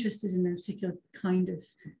interest is in a particular kind of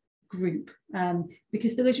group,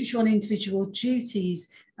 because the literature on individual duties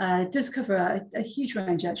does cover a huge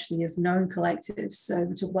range actually of known collectives. So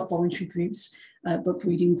we talk about voluntary groups, book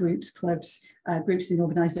reading groups, clubs, groups in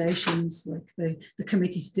organizations like the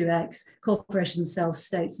Committee to Do X, corporations themselves,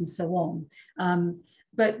 states, and so on.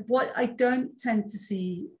 But what I don't tend to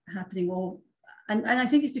see happening, and I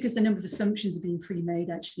think it's because the number of assumptions are being pre-made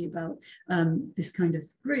actually about this kind of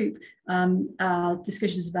group,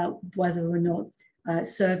 discussions about whether or not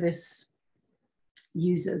service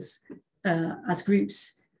users as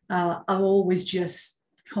groups are always just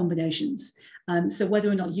combinations. So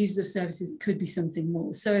whether or not users of services could be something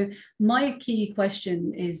more. So my key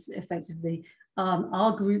question is effectively,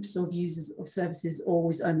 are groups of users of services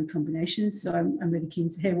always only combinations? So I'm really keen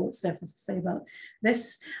to hear what Steph has to say about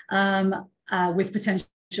this, with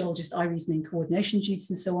potential just eye-reasoning coordination duties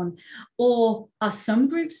and so on. Or are some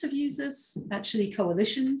groups of users actually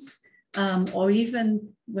coalitions, or even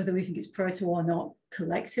whether we think it's proto or not,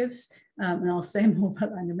 collectives, and I'll say more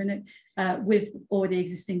about that in a minute, with already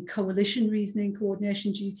existing coalition reasoning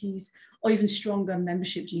coordination duties, or even stronger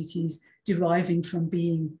membership duties deriving from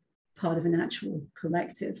being part of an actual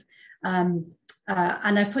collective. And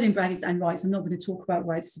I've put in brackets and rights. I'm not going to talk about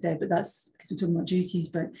rights today, but that's because we're talking about duties,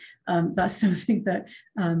 but that's something that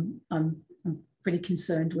I'm pretty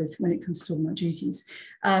concerned with when it comes to talking about duties.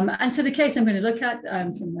 And so the case I'm going to look at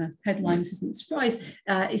from the headline, this isn't a surprise,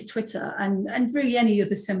 is Twitter and really any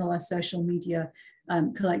other similar social media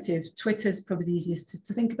collective. Twitter's probably the easiest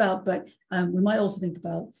to think about, but we might also think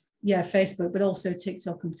about Facebook, but also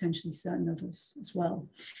TikTok and potentially certain others as well.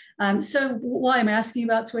 So why am I asking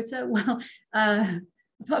about Twitter? Well, apart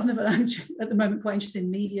from the fact that I'm at the moment quite interested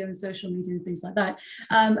in media and social media and things like that,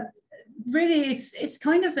 really it's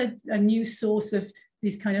kind of a new source of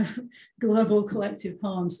these kind of global collective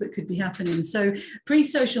harms that could be happening. So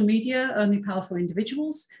pre-social media, only powerful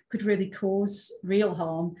individuals could really cause real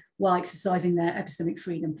harm while exercising their epistemic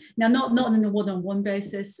freedom. Now, not on a one-on-one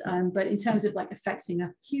basis, but in terms of like affecting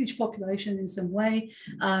a huge population in some way,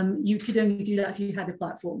 you could only do that if you had a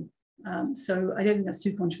platform. So I don't think that's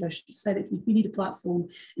too controversial to say that you need a platform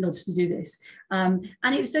in order to do this. And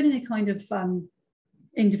it was done in a kind of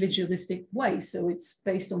individualistic way. So it's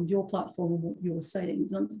based on your platform and what you're saying. It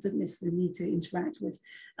doesn't necessarily need to interact with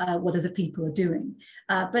what other people are doing.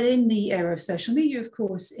 But in the era of social media, of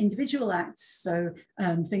course, individual acts, so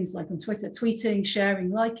things like on Twitter, tweeting, sharing,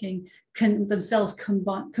 liking, can themselves come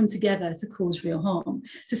together to cause real harm.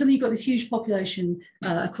 So suddenly you've got this huge population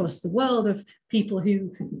across the world of people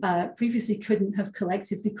who previously couldn't have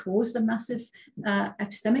collectively caused a massive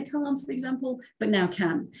epistemic harm, for example, but now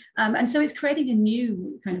can. And so it's creating a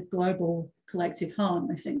new kind of global collective harm,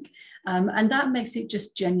 I think. And that makes it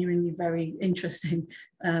just genuinely very interesting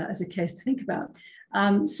as a case to think about.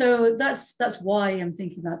 So that's why I'm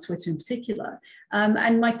thinking about Twitter in particular.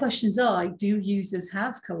 And my questions are, do users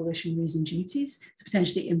have coalition reason duties to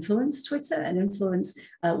potentially influence Twitter and influence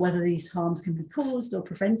whether these harms can be caused or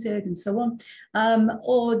prevented and so on?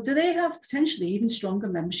 Or do they have potentially even stronger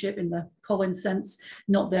membership in the Collins sense,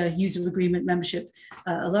 not the user agreement membership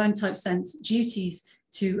alone type sense, duties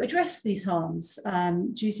to address these harms,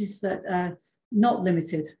 duties that are not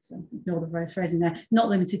limited, so ignore the phrasing there, not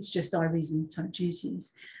limited to just eye-reason type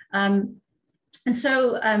duties. And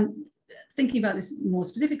so thinking about this more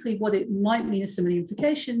specifically, what it might mean as some of the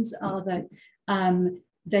implications are that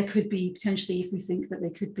there could be potentially, if we think that there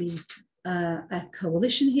could be a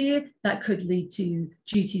coalition here, that could lead to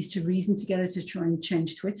duties to reason together to try and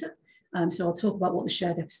change Twitter. So I'll talk about what the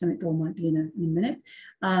shared epistemic goal might be in a minute.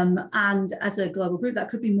 And as a global group, that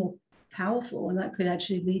could be more powerful, and that could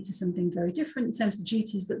actually lead to something very different in terms of the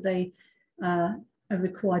duties that they are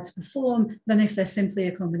required to perform than if they're simply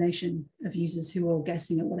a combination of users who are all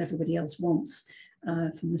guessing at what everybody else wants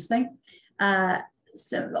from this thing.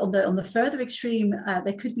 So on the further extreme,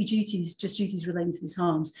 there could be duties relating to these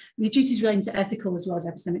harms. The duties relating to ethical as well as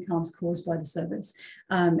epistemic harms caused by the service.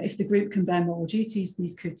 If the group can bear moral duties,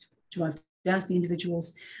 these could drive down to the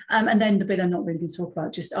individuals. And then the bit I'm not really going to talk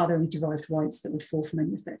about, just are there any derived rights that would fall from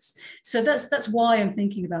any of this? So that's why I'm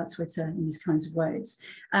thinking about Twitter in these kinds of ways.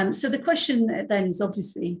 So the question then is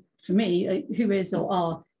obviously, for me, who is or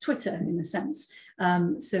are Twitter in a sense?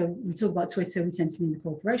 So we talk about Twitter, we tend to mean the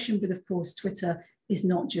corporation, but of course Twitter is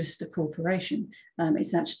not just a corporation.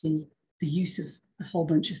 It's actually the use of a whole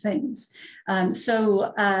bunch of things.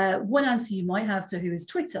 So one answer you might have to who is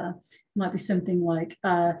Twitter might be something like,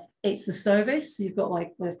 it's the service. So you've got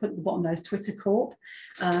like, well, I've put at the bottom there is Twitter Corp,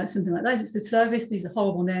 something like that. It's the service. These are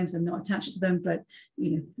horrible names. I'm not attached to them, but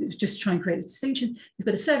just try and create this distinction. You've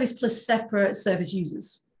got a service plus separate service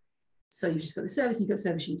users. So you've just got the service, and you've got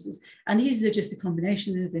service users. And the users are just a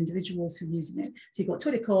combination of individuals who are using it. So you've got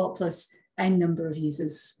Twitter Corp plus N number of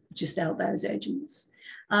users just out there as agents.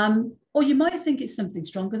 Or you might think it's something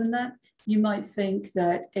stronger than that. You might think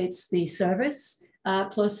that it's the service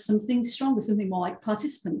plus something stronger, something more like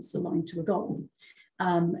participants aligned to a goal,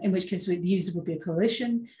 in which case the user would be a coalition.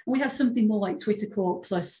 And we have something more like Twitter Corp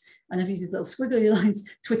plus, and I've used these little squiggly lines,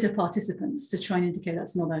 Twitter participants to try and indicate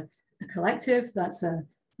that's not a collective, that's a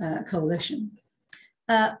coalition.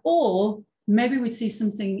 Or maybe we'd see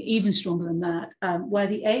something even stronger than that, where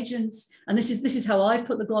the agents, and this is how I've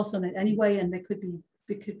put the gloss on it anyway, and there could be,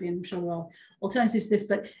 and I'm sure there are alternatives to this,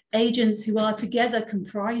 but agents who are together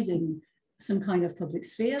comprising some kind of public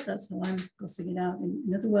sphere. That's how I'm glossing it out in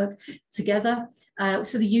another work, together.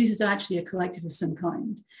 So the users are actually a collective of some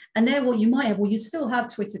kind. And there what you might have, well, you still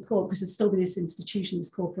have Twitter Corp because there's still this institution,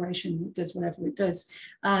 this corporation that does whatever it does.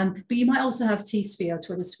 But you might also have T-Sphere,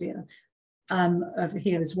 Twitter Sphere over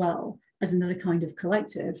here as well, as another kind of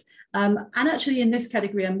collective. And actually in this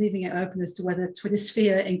category, I'm leaving it open as to whether Twitter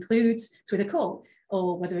Sphere includes Twitter Corp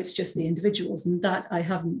or whether it's just the individuals. And that I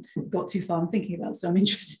haven't got too far in thinking about. So I'm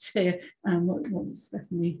interested to hear what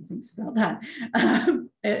Stephanie thinks about that.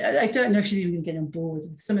 I don't know if she's even going to get on board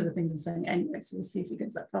with some of the things I'm saying anyway, so we'll see if it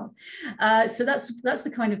goes that far. So that's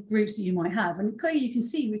the kind of groups that you might have. And clearly you can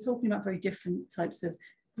see we're talking about very different types of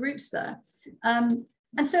groups there.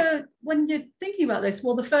 And so when you're thinking about this,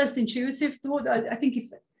 well, the first intuitive thought, I don't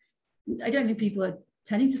think people are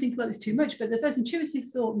tending to think about this too much, but the first intuitive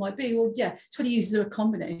thought might be, well, yeah, Twitter users are a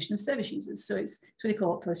combination of service users. So it's Twitter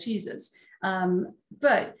Corp plus users.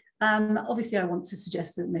 But obviously I want to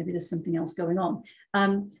suggest that maybe there's something else going on.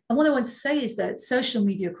 And what I want to say is that social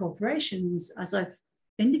media corporations, as I've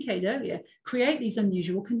indicated earlier, create these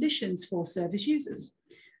unusual conditions for service users.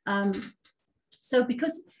 So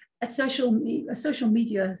because a social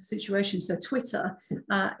media situation, so Twitter,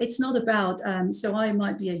 it's not about, so I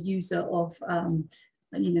might be a user of,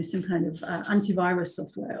 some kind of antivirus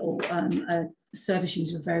software or a service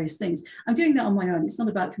user of various things. I'm doing that on my own. It's not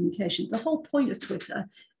about communication. The whole point of Twitter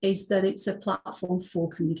is that it's a platform for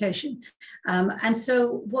communication. And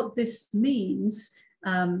so what this means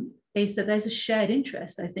is that there's a shared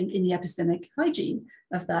interest, I think, in the epistemic hygiene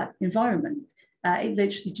of that environment. It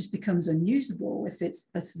literally just becomes unusable if it's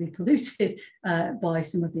utterly polluted by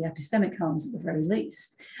some of the epistemic harms at the very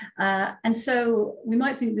least. And so we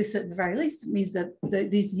might think this at the very least means that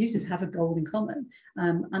these users have a goal in common.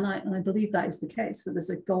 And I believe that is the case, that there's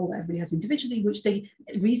a goal that everybody has individually, which they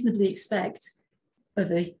reasonably expect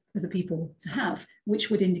other people to have, which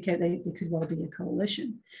would indicate they could well be a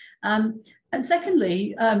coalition. And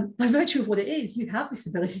secondly, by virtue of what it is, you have this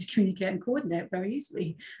ability to communicate and coordinate very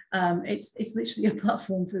easily. It's literally a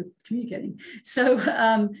platform for communicating. So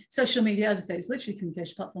social media, as I say, it's literally a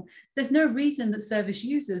communication platform. There's no reason that service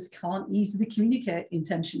users can't easily communicate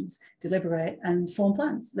intentions, deliberate, and form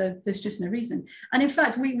plans. There's just no reason. And in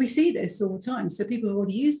fact, we see this all the time. So people have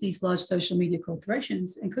already used these large social media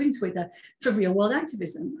corporations, including Twitter, for real world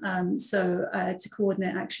activism. To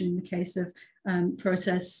coordinate action in the case of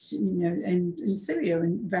protests, in Syria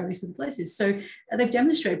and various other places. So they've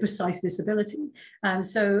demonstrated precisely this ability.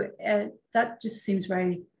 That just seems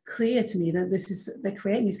very clear to me that they're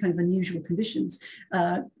creating these kind of unusual conditions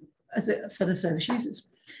for the service users.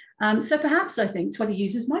 So perhaps I think Twitter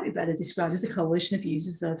users might be better described as a coalition of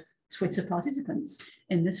users of Twitter participants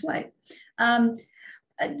in this way.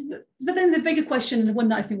 But then the bigger question, the one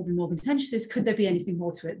that I think will be more contentious, is could there be anything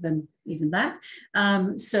more to it than even that?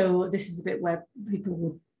 So this is the bit where people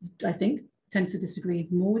will I think, tend to disagree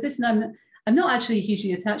more with this. And I'm not actually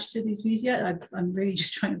hugely attached to these views yet. I'm really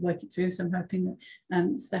just trying to work it through. So I'm hoping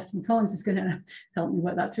that Stephanie Collins is going to help me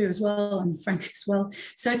work that through as well, and Frank as well.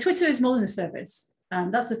 So Twitter is more than a service.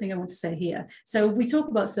 That's the thing I want to say here. So we talk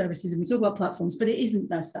about services and we talk about platforms, but it isn't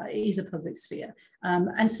just that. It is a public sphere.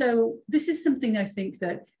 And so this is something I think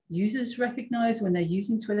that users recognize when they're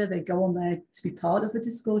using Twitter. They go on there to be part of a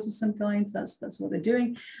discourse of some kind. That's what they're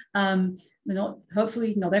doing.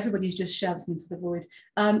 Hopefully not everybody's just shouting into the void.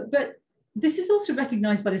 But this is also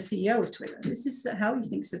recognized by the CEO of Twitter. This is how he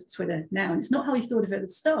thinks of Twitter now. And it's not how he thought of it at the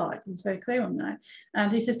start. He's very clear on that.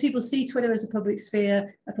 He says people see Twitter as a public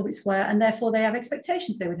sphere, a public square, and therefore they have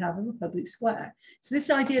expectations they would have of a public square. So this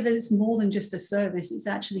idea that it's more than just a service, it's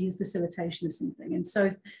actually a facilitation of something. And so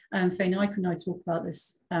Faye Nyquist and I talk about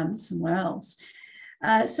this somewhere else.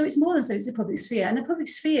 So it's more than so, it's a public sphere. And the public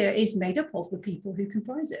sphere is made up of the people who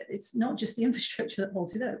comprise it. It's not just the infrastructure that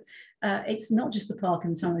holds it up. It's not just the park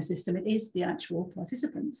and the timer system, it is the actual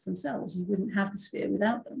participants themselves. You wouldn't have the sphere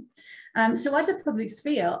without them. So as a public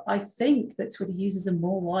sphere, I think that Twitter users are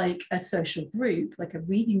more like a social group, like a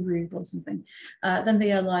reading group or something, than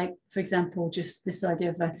they are like, for example, just this idea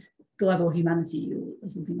of a global humanity or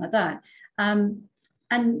something like that.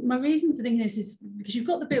 And my reason for thinking this is because you've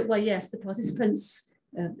got the bit where, yes, the participants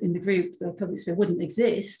in the group, the public sphere, wouldn't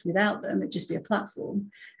exist without them. It'd just be a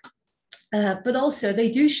platform. But also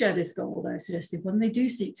they do share this goal that I suggested, when they do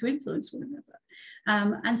seek to influence one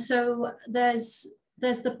another. And so there's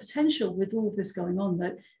the potential with all of this going on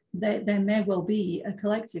that there may well be a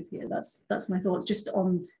collective here. That's my thoughts just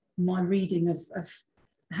on my reading of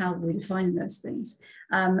how we're defining those things.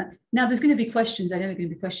 Now there's going to be questions. I know there are going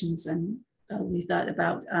to be questions, and I'll leave that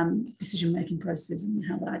about decision-making processes and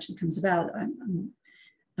how that actually comes about. I'm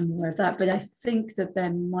aware of that, but I think that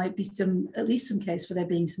there might be at least some case for there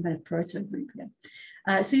being some kind of proto-group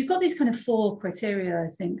here. So you've got these kind of 4 criteria, I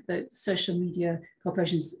think, that social media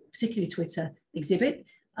corporations, particularly Twitter, exhibit.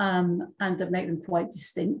 And that make them quite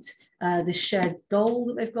distinct. This shared goal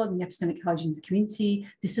that they've got in the epistemic hygiene of the community,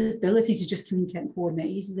 this ability to just communicate and coordinate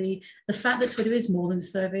easily, the fact that Twitter is more than a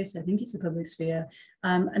service, I think it's a public sphere,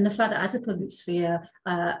 and the fact that as a public sphere,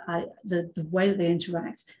 the way that they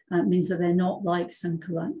interact means that they're not like some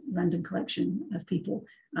random collection of people.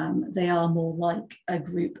 They are more like a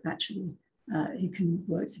group, actually, who can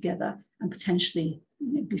work together and potentially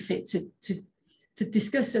be fit to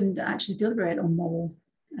discuss and actually deliberate on moral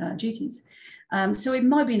duties. So it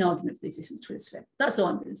might be an argument for the existence of Twitter sphere. That's all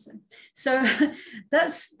I'm going to say. So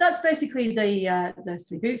that's basically the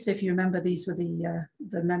 3 groups. So if you remember, these were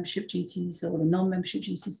the membership duties or the non-membership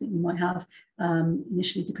duties that you might have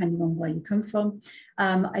initially, depending on where you come from.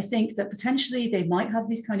 I think that potentially they might have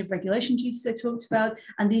these kind of regulation duties I talked about,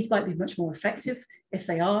 and these might be much more effective if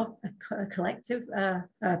they are a collective,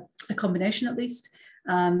 a combination at least.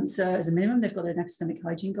 So as a minimum, they've got an epistemic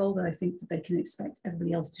hygiene goal that I think that they can expect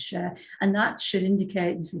everybody else to share. And that should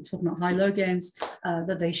indicate, if we're talking about high-low games,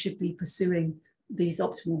 that they should be pursuing these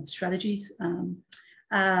optimal strategies. And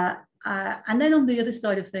then on the other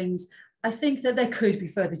side of things, I think that there could be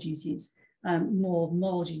further duties, more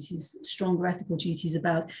moral duties, stronger ethical duties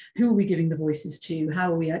about who are we giving the voices to,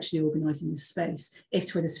 how are we actually organising this space if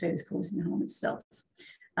Twitter sphere is causing harm itself.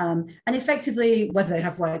 And effectively, whether they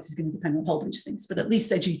have rights is going to depend on a whole bunch of things, but at least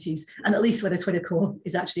their duties, and at least whether Twitter core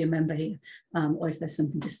is actually a member here, or if there's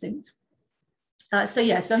something distinct. So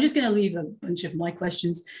I'm just going to leave a bunch of my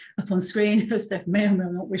questions up on screen that Steph may or may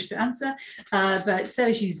not wish to answer. But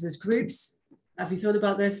service users as groups, have you thought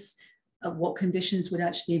about this? What conditions would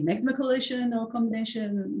actually make them a coalition or a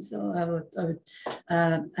combination, and so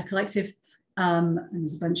a collective? And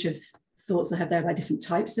there's a bunch of thoughts I have there about different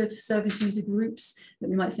types of service user groups that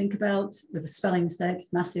we might think about, with a spelling mistake,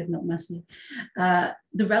 massive, not massive.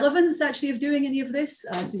 The relevance actually of doing any of this.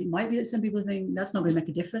 So it might be that some people think that's not going to make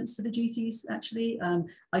a difference to the duties, actually.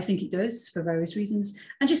 I think it does for various reasons.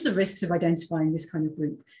 And just the risks of identifying this kind of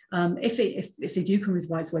group. If they do come with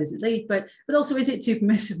rights, where does it lead? But also, is it too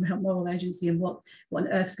permissive about moral agency, and what on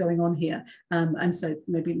earth's going on here? And so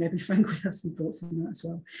maybe Frank would have some thoughts on that as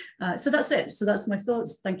well. So that's it. So that's my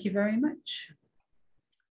thoughts. Thank you very much.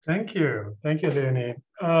 Thank you, Leonie.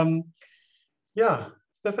 Yeah,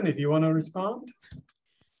 Stephanie, do you want to respond?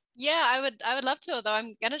 Yeah, I would love to, although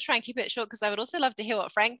I'm going to try and keep it short, because I would also love to hear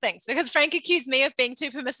what Frank thinks, because Frank accused me of being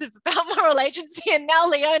too permissive about moral agency, and now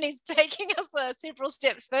Leonie's taking us several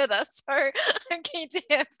steps further. So I'm keen to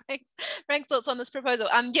hear Frank's thoughts on this proposal.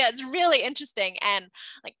 Yeah, it's really interesting. And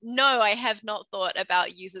no, I have not thought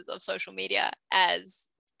about users of social media as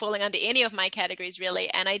falling under any of my categories, really.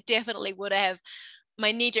 And I definitely would have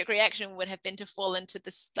my knee-jerk reaction would have been to fall into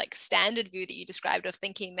this like standard view that you described of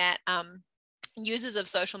thinking that users of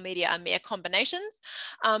social media are mere combinations.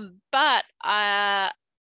 But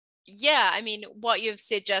yeah, I mean, what you've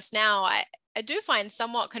said just now, I do find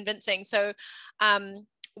somewhat convincing. So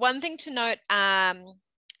one thing to note,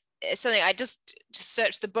 something I just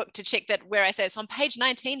searched the book to check that where I say it's on page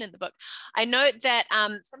 19 in the book. I note that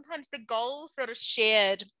sometimes the goals that are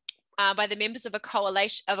shared by the members of a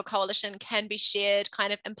coalition can be shared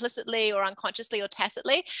kind of implicitly or unconsciously or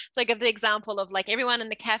tacitly. So I give the example of like everyone in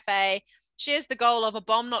the cafe shares the goal of a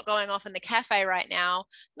bomb not going off in the cafe right now.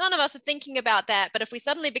 None of us are thinking about that, but if we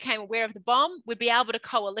suddenly became aware of the bomb, we'd be able to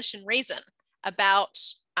coalition reason about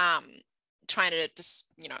trying to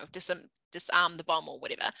disarm the bomb or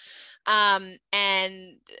whatever. And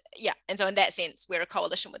yeah, and so in that sense, we're a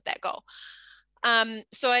coalition with that goal.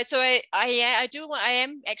 So I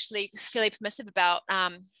am actually fairly permissive about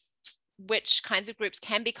which kinds of groups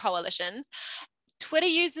can be coalitions. Twitter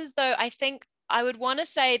users, though, I think I would want to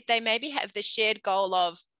say they maybe have the shared goal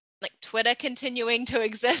of like Twitter continuing to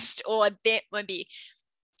exist, or that maybe,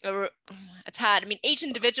 or it's hard. I mean, each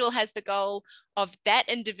individual has the goal of that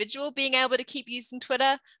individual being able to keep using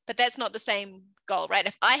Twitter, but that's not the same goal, right?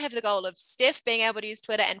 If I have the goal of Steph being able to use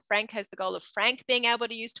Twitter and Frank has the goal of Frank being able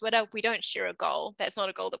to use Twitter, we don't share a goal. That's not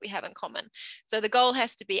a goal that we have in common. So the goal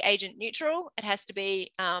has to be agent neutral. It has to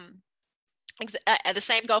be the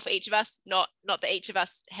same goal for each of us, not that each of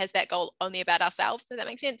us has that goal only about ourselves, so that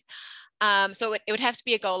makes sense. So it would have to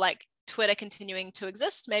be a goal like Twitter continuing to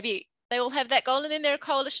exist. Maybe they all have that goal and then they're a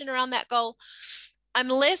coalition around that goal. I'm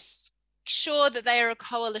less sure that they are a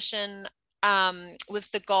coalition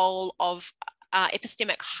with the goal of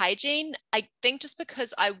epistemic hygiene. I think just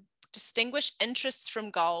because I distinguish interests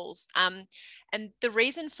from goals. And the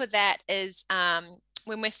reason for that is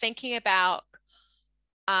when we're thinking about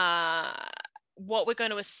what we're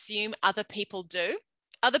going to assume other people do,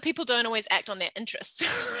 other people don't always act on their interests,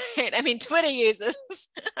 right? I mean, Twitter users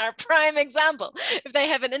are a prime example. If they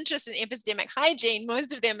have an interest in epistemic hygiene,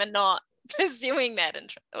 most of them are not pursuing that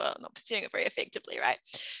interest, well, not pursuing it very effectively, right?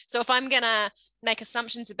 So if I'm going to make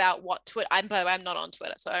assumptions about what Twitter, I'm not on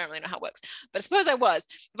Twitter, so I don't really know how it works, but suppose I was.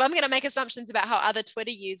 If I'm going to make assumptions about how other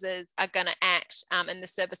Twitter users are going to act in the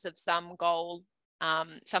service of some goal,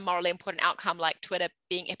 some morally important outcome like Twitter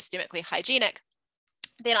being epistemically hygienic,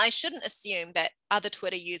 then I shouldn't assume that other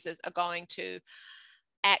Twitter users are going to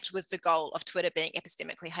act with the goal of Twitter being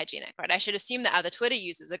epistemically hygienic, right? I should assume that other Twitter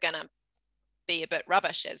users are going to be a bit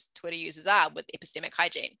rubbish, as Twitter users are, with epistemic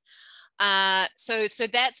hygiene. So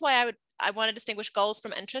that's why I want to distinguish goals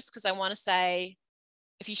from interests, because I want to say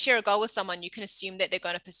if you share a goal with someone, you can assume that they're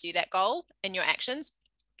going to pursue that goal in your actions.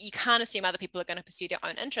 You can't assume other people are going to pursue their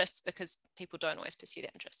own interests, because people don't always pursue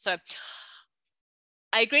their interests. So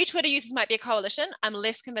I agree Twitter users might be a coalition. I'm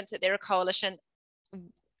less convinced that they're a coalition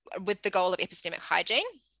with the goal of epistemic hygiene.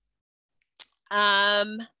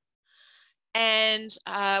 And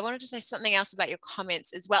I wanted to say something else about your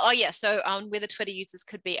comments as well. Oh yeah, so whether Twitter users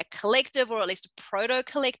could be a collective or at least a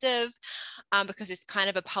proto-collective, because it's kind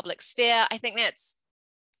of a public sphere. I think that's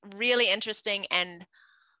really interesting, and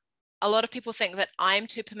a lot of people think that I'm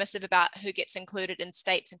too permissive about who gets included in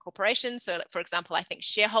states and corporations. So, for example, I think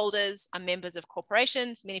shareholders are members of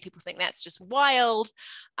corporations. Many people think that's just wild.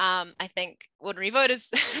 I think ordinary voters,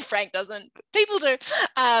 Frank doesn't, but people do.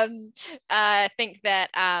 I think that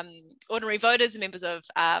ordinary voters are members of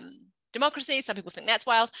democracy. Some people think that's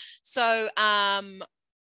wild. So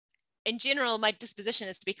in general, my disposition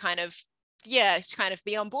is to be kind of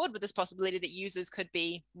be on board with this possibility that users could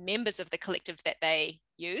be members of the collective that they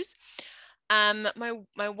use.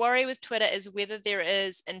 My worry with Twitter is whether there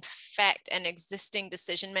is, in fact, an existing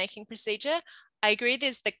decision-making procedure. I agree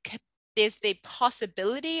there's the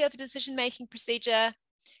possibility of a decision-making procedure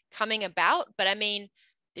coming about, but I mean,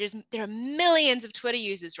 there are millions of Twitter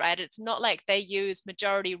users, right? It's not like they use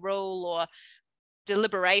majority rule or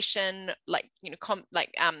deliberation, like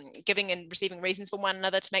giving and receiving reasons for one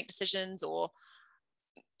another to make decisions, or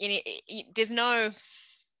there's no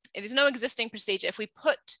existing procedure. If we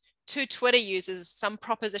put to Twitter users some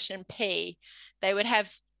proposition P, they would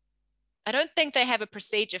have, I don't think they have a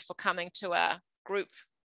procedure for coming to a group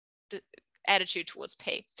attitude towards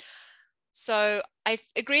P. So I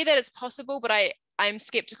agree that it's possible, but I'm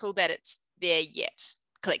skeptical that it's there yet.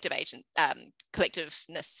 Collectiveness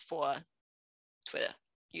for Twitter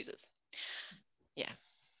users. Yeah.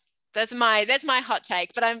 That's my hot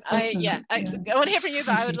take. But I want to hear from you,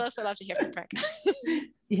 but I would also love to hear from Frank.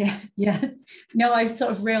 Yeah. No, I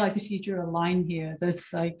sort of realized if you drew a line here, there's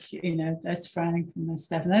like, there's Frank and there's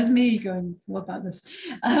Steph, and there's me going, what about this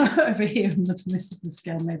over here on the permissible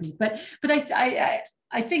scale, maybe. But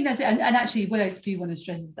I think that's it. And actually, what I do want to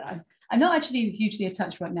stress is that I'm not actually hugely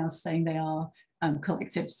attached right now saying they are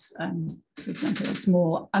collectives. For example, it's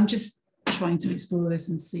more, I'm just trying to explore this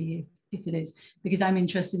and see if it is, because I'm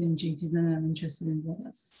interested in duties and then I'm interested in what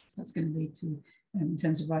that's going to lead to in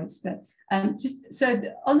terms of rights. But just so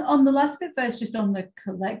on the last bit first, just on the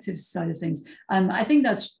collective side of things, I think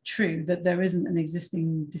that's true that there isn't an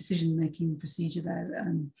existing decision-making procedure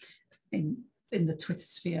there in the Twitter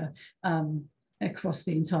sphere across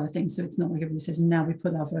the entire thing. So it's not like everybody says, now we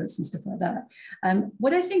put our votes and stuff like that.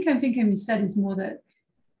 What I'm thinking instead is more that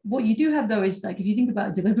what you do have though is, like, if you think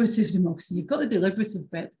about deliberative democracy, you've got the deliberative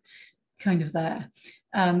bit kind of there.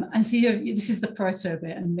 And so this is the proto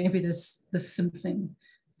bit, and maybe there's something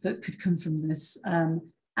that could come from this.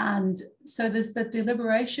 And so there's the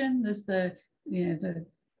deliberation, there's the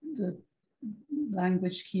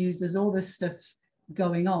language cues, there's all this stuff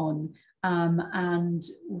going on. And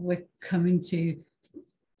we're coming to,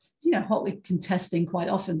 hotly contesting quite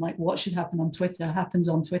often, like what should happen on Twitter happens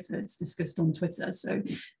on Twitter, it's discussed on Twitter. So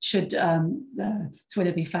should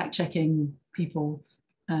Twitter be fact-checking people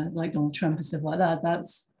like Donald Trump and stuff like that?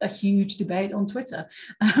 That's a huge debate on Twitter,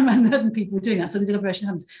 and then people are doing that. So the deliberation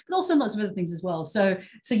happens, but also lots of other things as well. So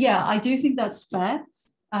yeah, I do think that's fair,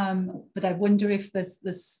 but I wonder if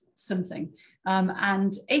there's something,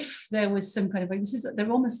 and if there was some kind of, like, this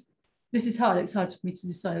is hard. It's hard for me to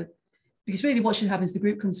decide, because really what should happen is the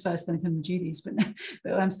group comes first, then come the duties. But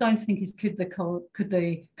what I'm starting to think is, could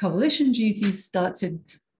the coalition duties start to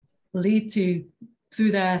lead to,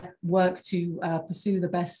 through their work to pursue the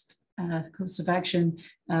best course of action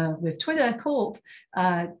with Twitter Corp,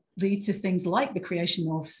 lead to things like the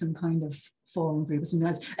creation of some kind of forum group or something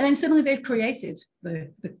else. And then suddenly they've created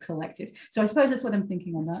the collective. So I suppose that's what I'm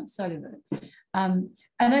thinking on that side of it. And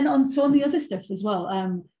then on the other stuff as well.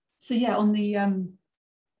 So yeah, on the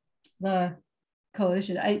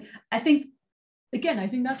coalition, I think, again, I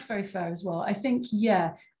think that's very fair as well. I think,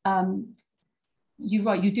 yeah, you're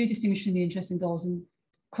right, you do distinguish between the interests and goals, and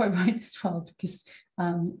quite right as well, because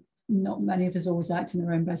not many of us always act in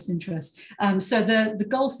their own best interest. So the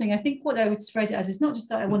goals thing, I think what I would phrase it as is not just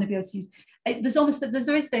that I want to be able to use,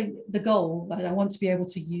 there is the goal that I want to be able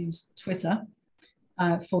to use Twitter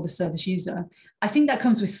for the service user. I think that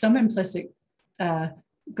comes with some implicit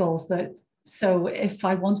goals, that, so if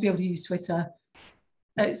I want to be able to use Twitter,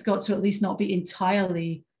 it's got to at least not be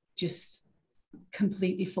entirely just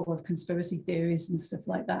completely full of conspiracy theories and stuff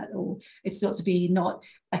like that, or it's got to be not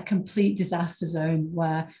a complete disaster zone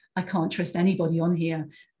where I can't trust anybody on here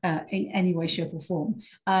in any way, shape or form.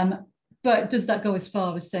 But does that go as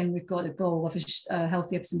far as saying we've got a goal of a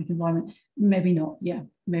healthy epistemic environment? Maybe not. Yeah,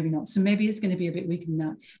 maybe not. So maybe it's going to be a bit weaker than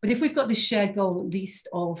that. But if we've got this shared goal, at least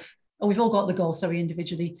of, or we've all got the goal, sorry,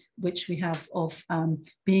 individually, which we have, of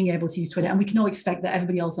being able to use Twitter. And we can all expect that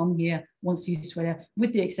everybody else on here wants to use Twitter,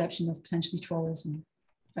 with the exception of potentially trolls and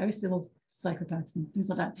various little psychopaths and things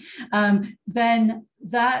like that. Then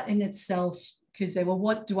that in itself could say, well,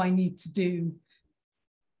 what do I need to do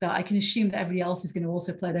that I can assume that everybody else is going to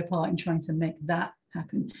also play their part in trying to make that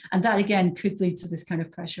happen? And that, again, could lead to this kind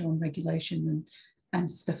of pressure on regulation and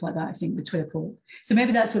stuff like that, I think, the Twitter Corp. So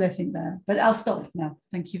maybe that's what I think there. But I'll stop now.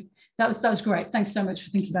 Thank you. That was great. Thanks so much for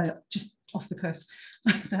thinking about it just off the cuff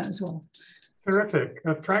like that as well. Terrific.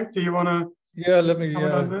 Frank, do you want to? Yeah, let me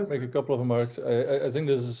make a couple of remarks. I think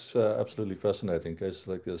this is absolutely fascinating. Cases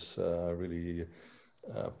like this really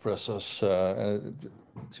press us to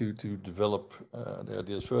develop the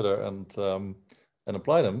ideas further and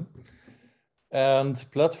apply them. And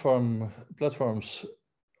platforms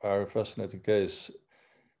are a fascinating case.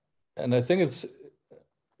 And I think it's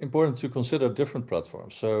important to consider different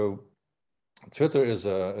platforms. So Twitter is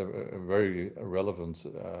a very relevant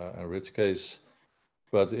and rich case,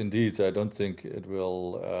 but indeed, I don't think it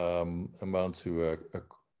will amount to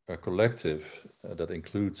a collective that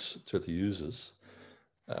includes Twitter users.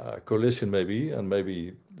 Coalition maybe, and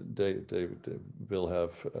maybe they will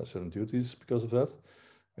have certain duties because of that.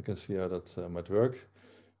 I can see how that might work.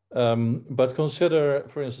 But consider,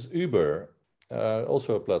 for instance, Uber,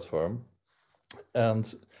 also a platform.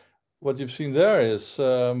 And what you've seen there is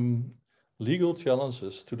legal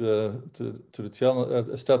challenges to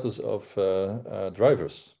the status of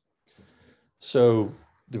drivers. So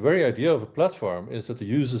the very idea of a platform is that the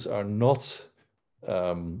users are not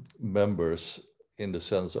members in the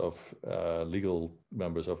sense of legal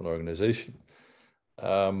members of an organization.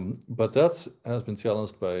 But that has been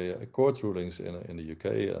challenged by court rulings in the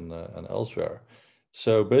UK and elsewhere.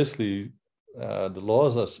 So basically, the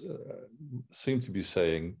laws seem to be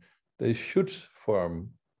saying they should form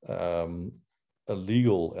a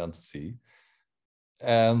legal entity.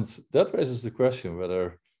 And that raises the question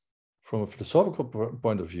whether, from a philosophical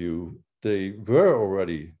point of view, they were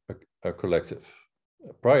already a collective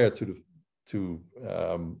prior to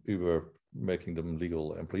we were making them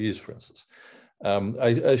legal employees, for instance.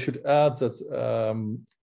 I should add that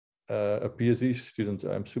a PhD student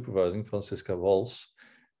I'm supervising, Francisca Walsh,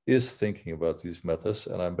 is thinking about these matters,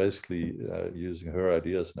 and I'm basically using her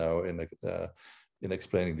ideas now in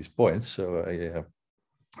explaining these points. So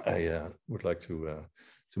I would like to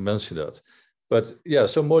mention that. But yeah,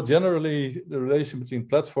 so more generally, the relation between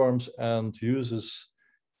platforms and users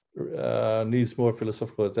needs more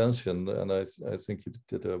philosophical attention, and I think you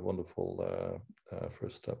did a wonderful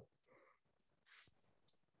first step.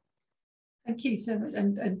 Thank you so much,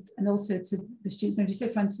 and also to the students. Now, did you say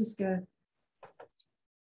Francisca,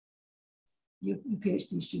 your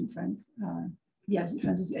PhD student, Frank? Yeah, is it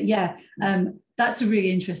Francisca? Yeah, that's a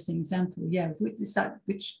really interesting example. Yeah, which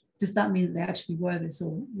does that mean that they actually were this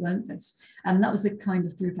or weren't this? And that was the kind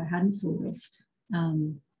of group I hadn't thought of,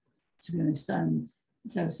 to be honest.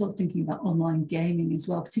 So I was sort of thinking about online gaming as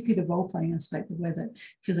well, particularly the role-playing aspect, the way that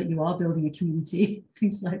feels like you are building a community,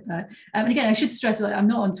 things like that. And again, I should stress that I'm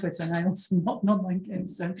not on Twitter, and I'm also not an online game,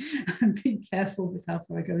 so I'm being careful with how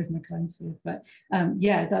far I go with my claims here. But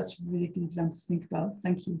yeah, that's a really good example to think about.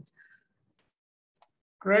 Thank you.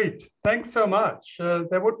 Great, thanks so much.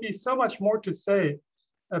 There would be so much more to say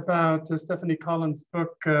about Stephanie Collins'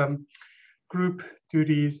 book, Group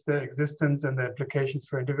Duties, Their Existence and Their Implications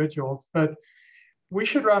for Individuals, but we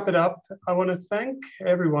should wrap it up. I want to thank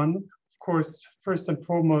everyone, of course, first and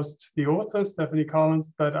foremost, the author, Stephanie Collins,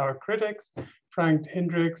 but our critics, Frank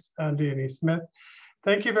Hindriks and Leonie Smith.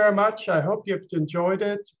 Thank you very much. I hope you've enjoyed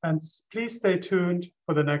it, and please stay tuned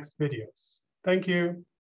for the next videos. Thank you.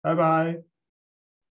 Bye-bye.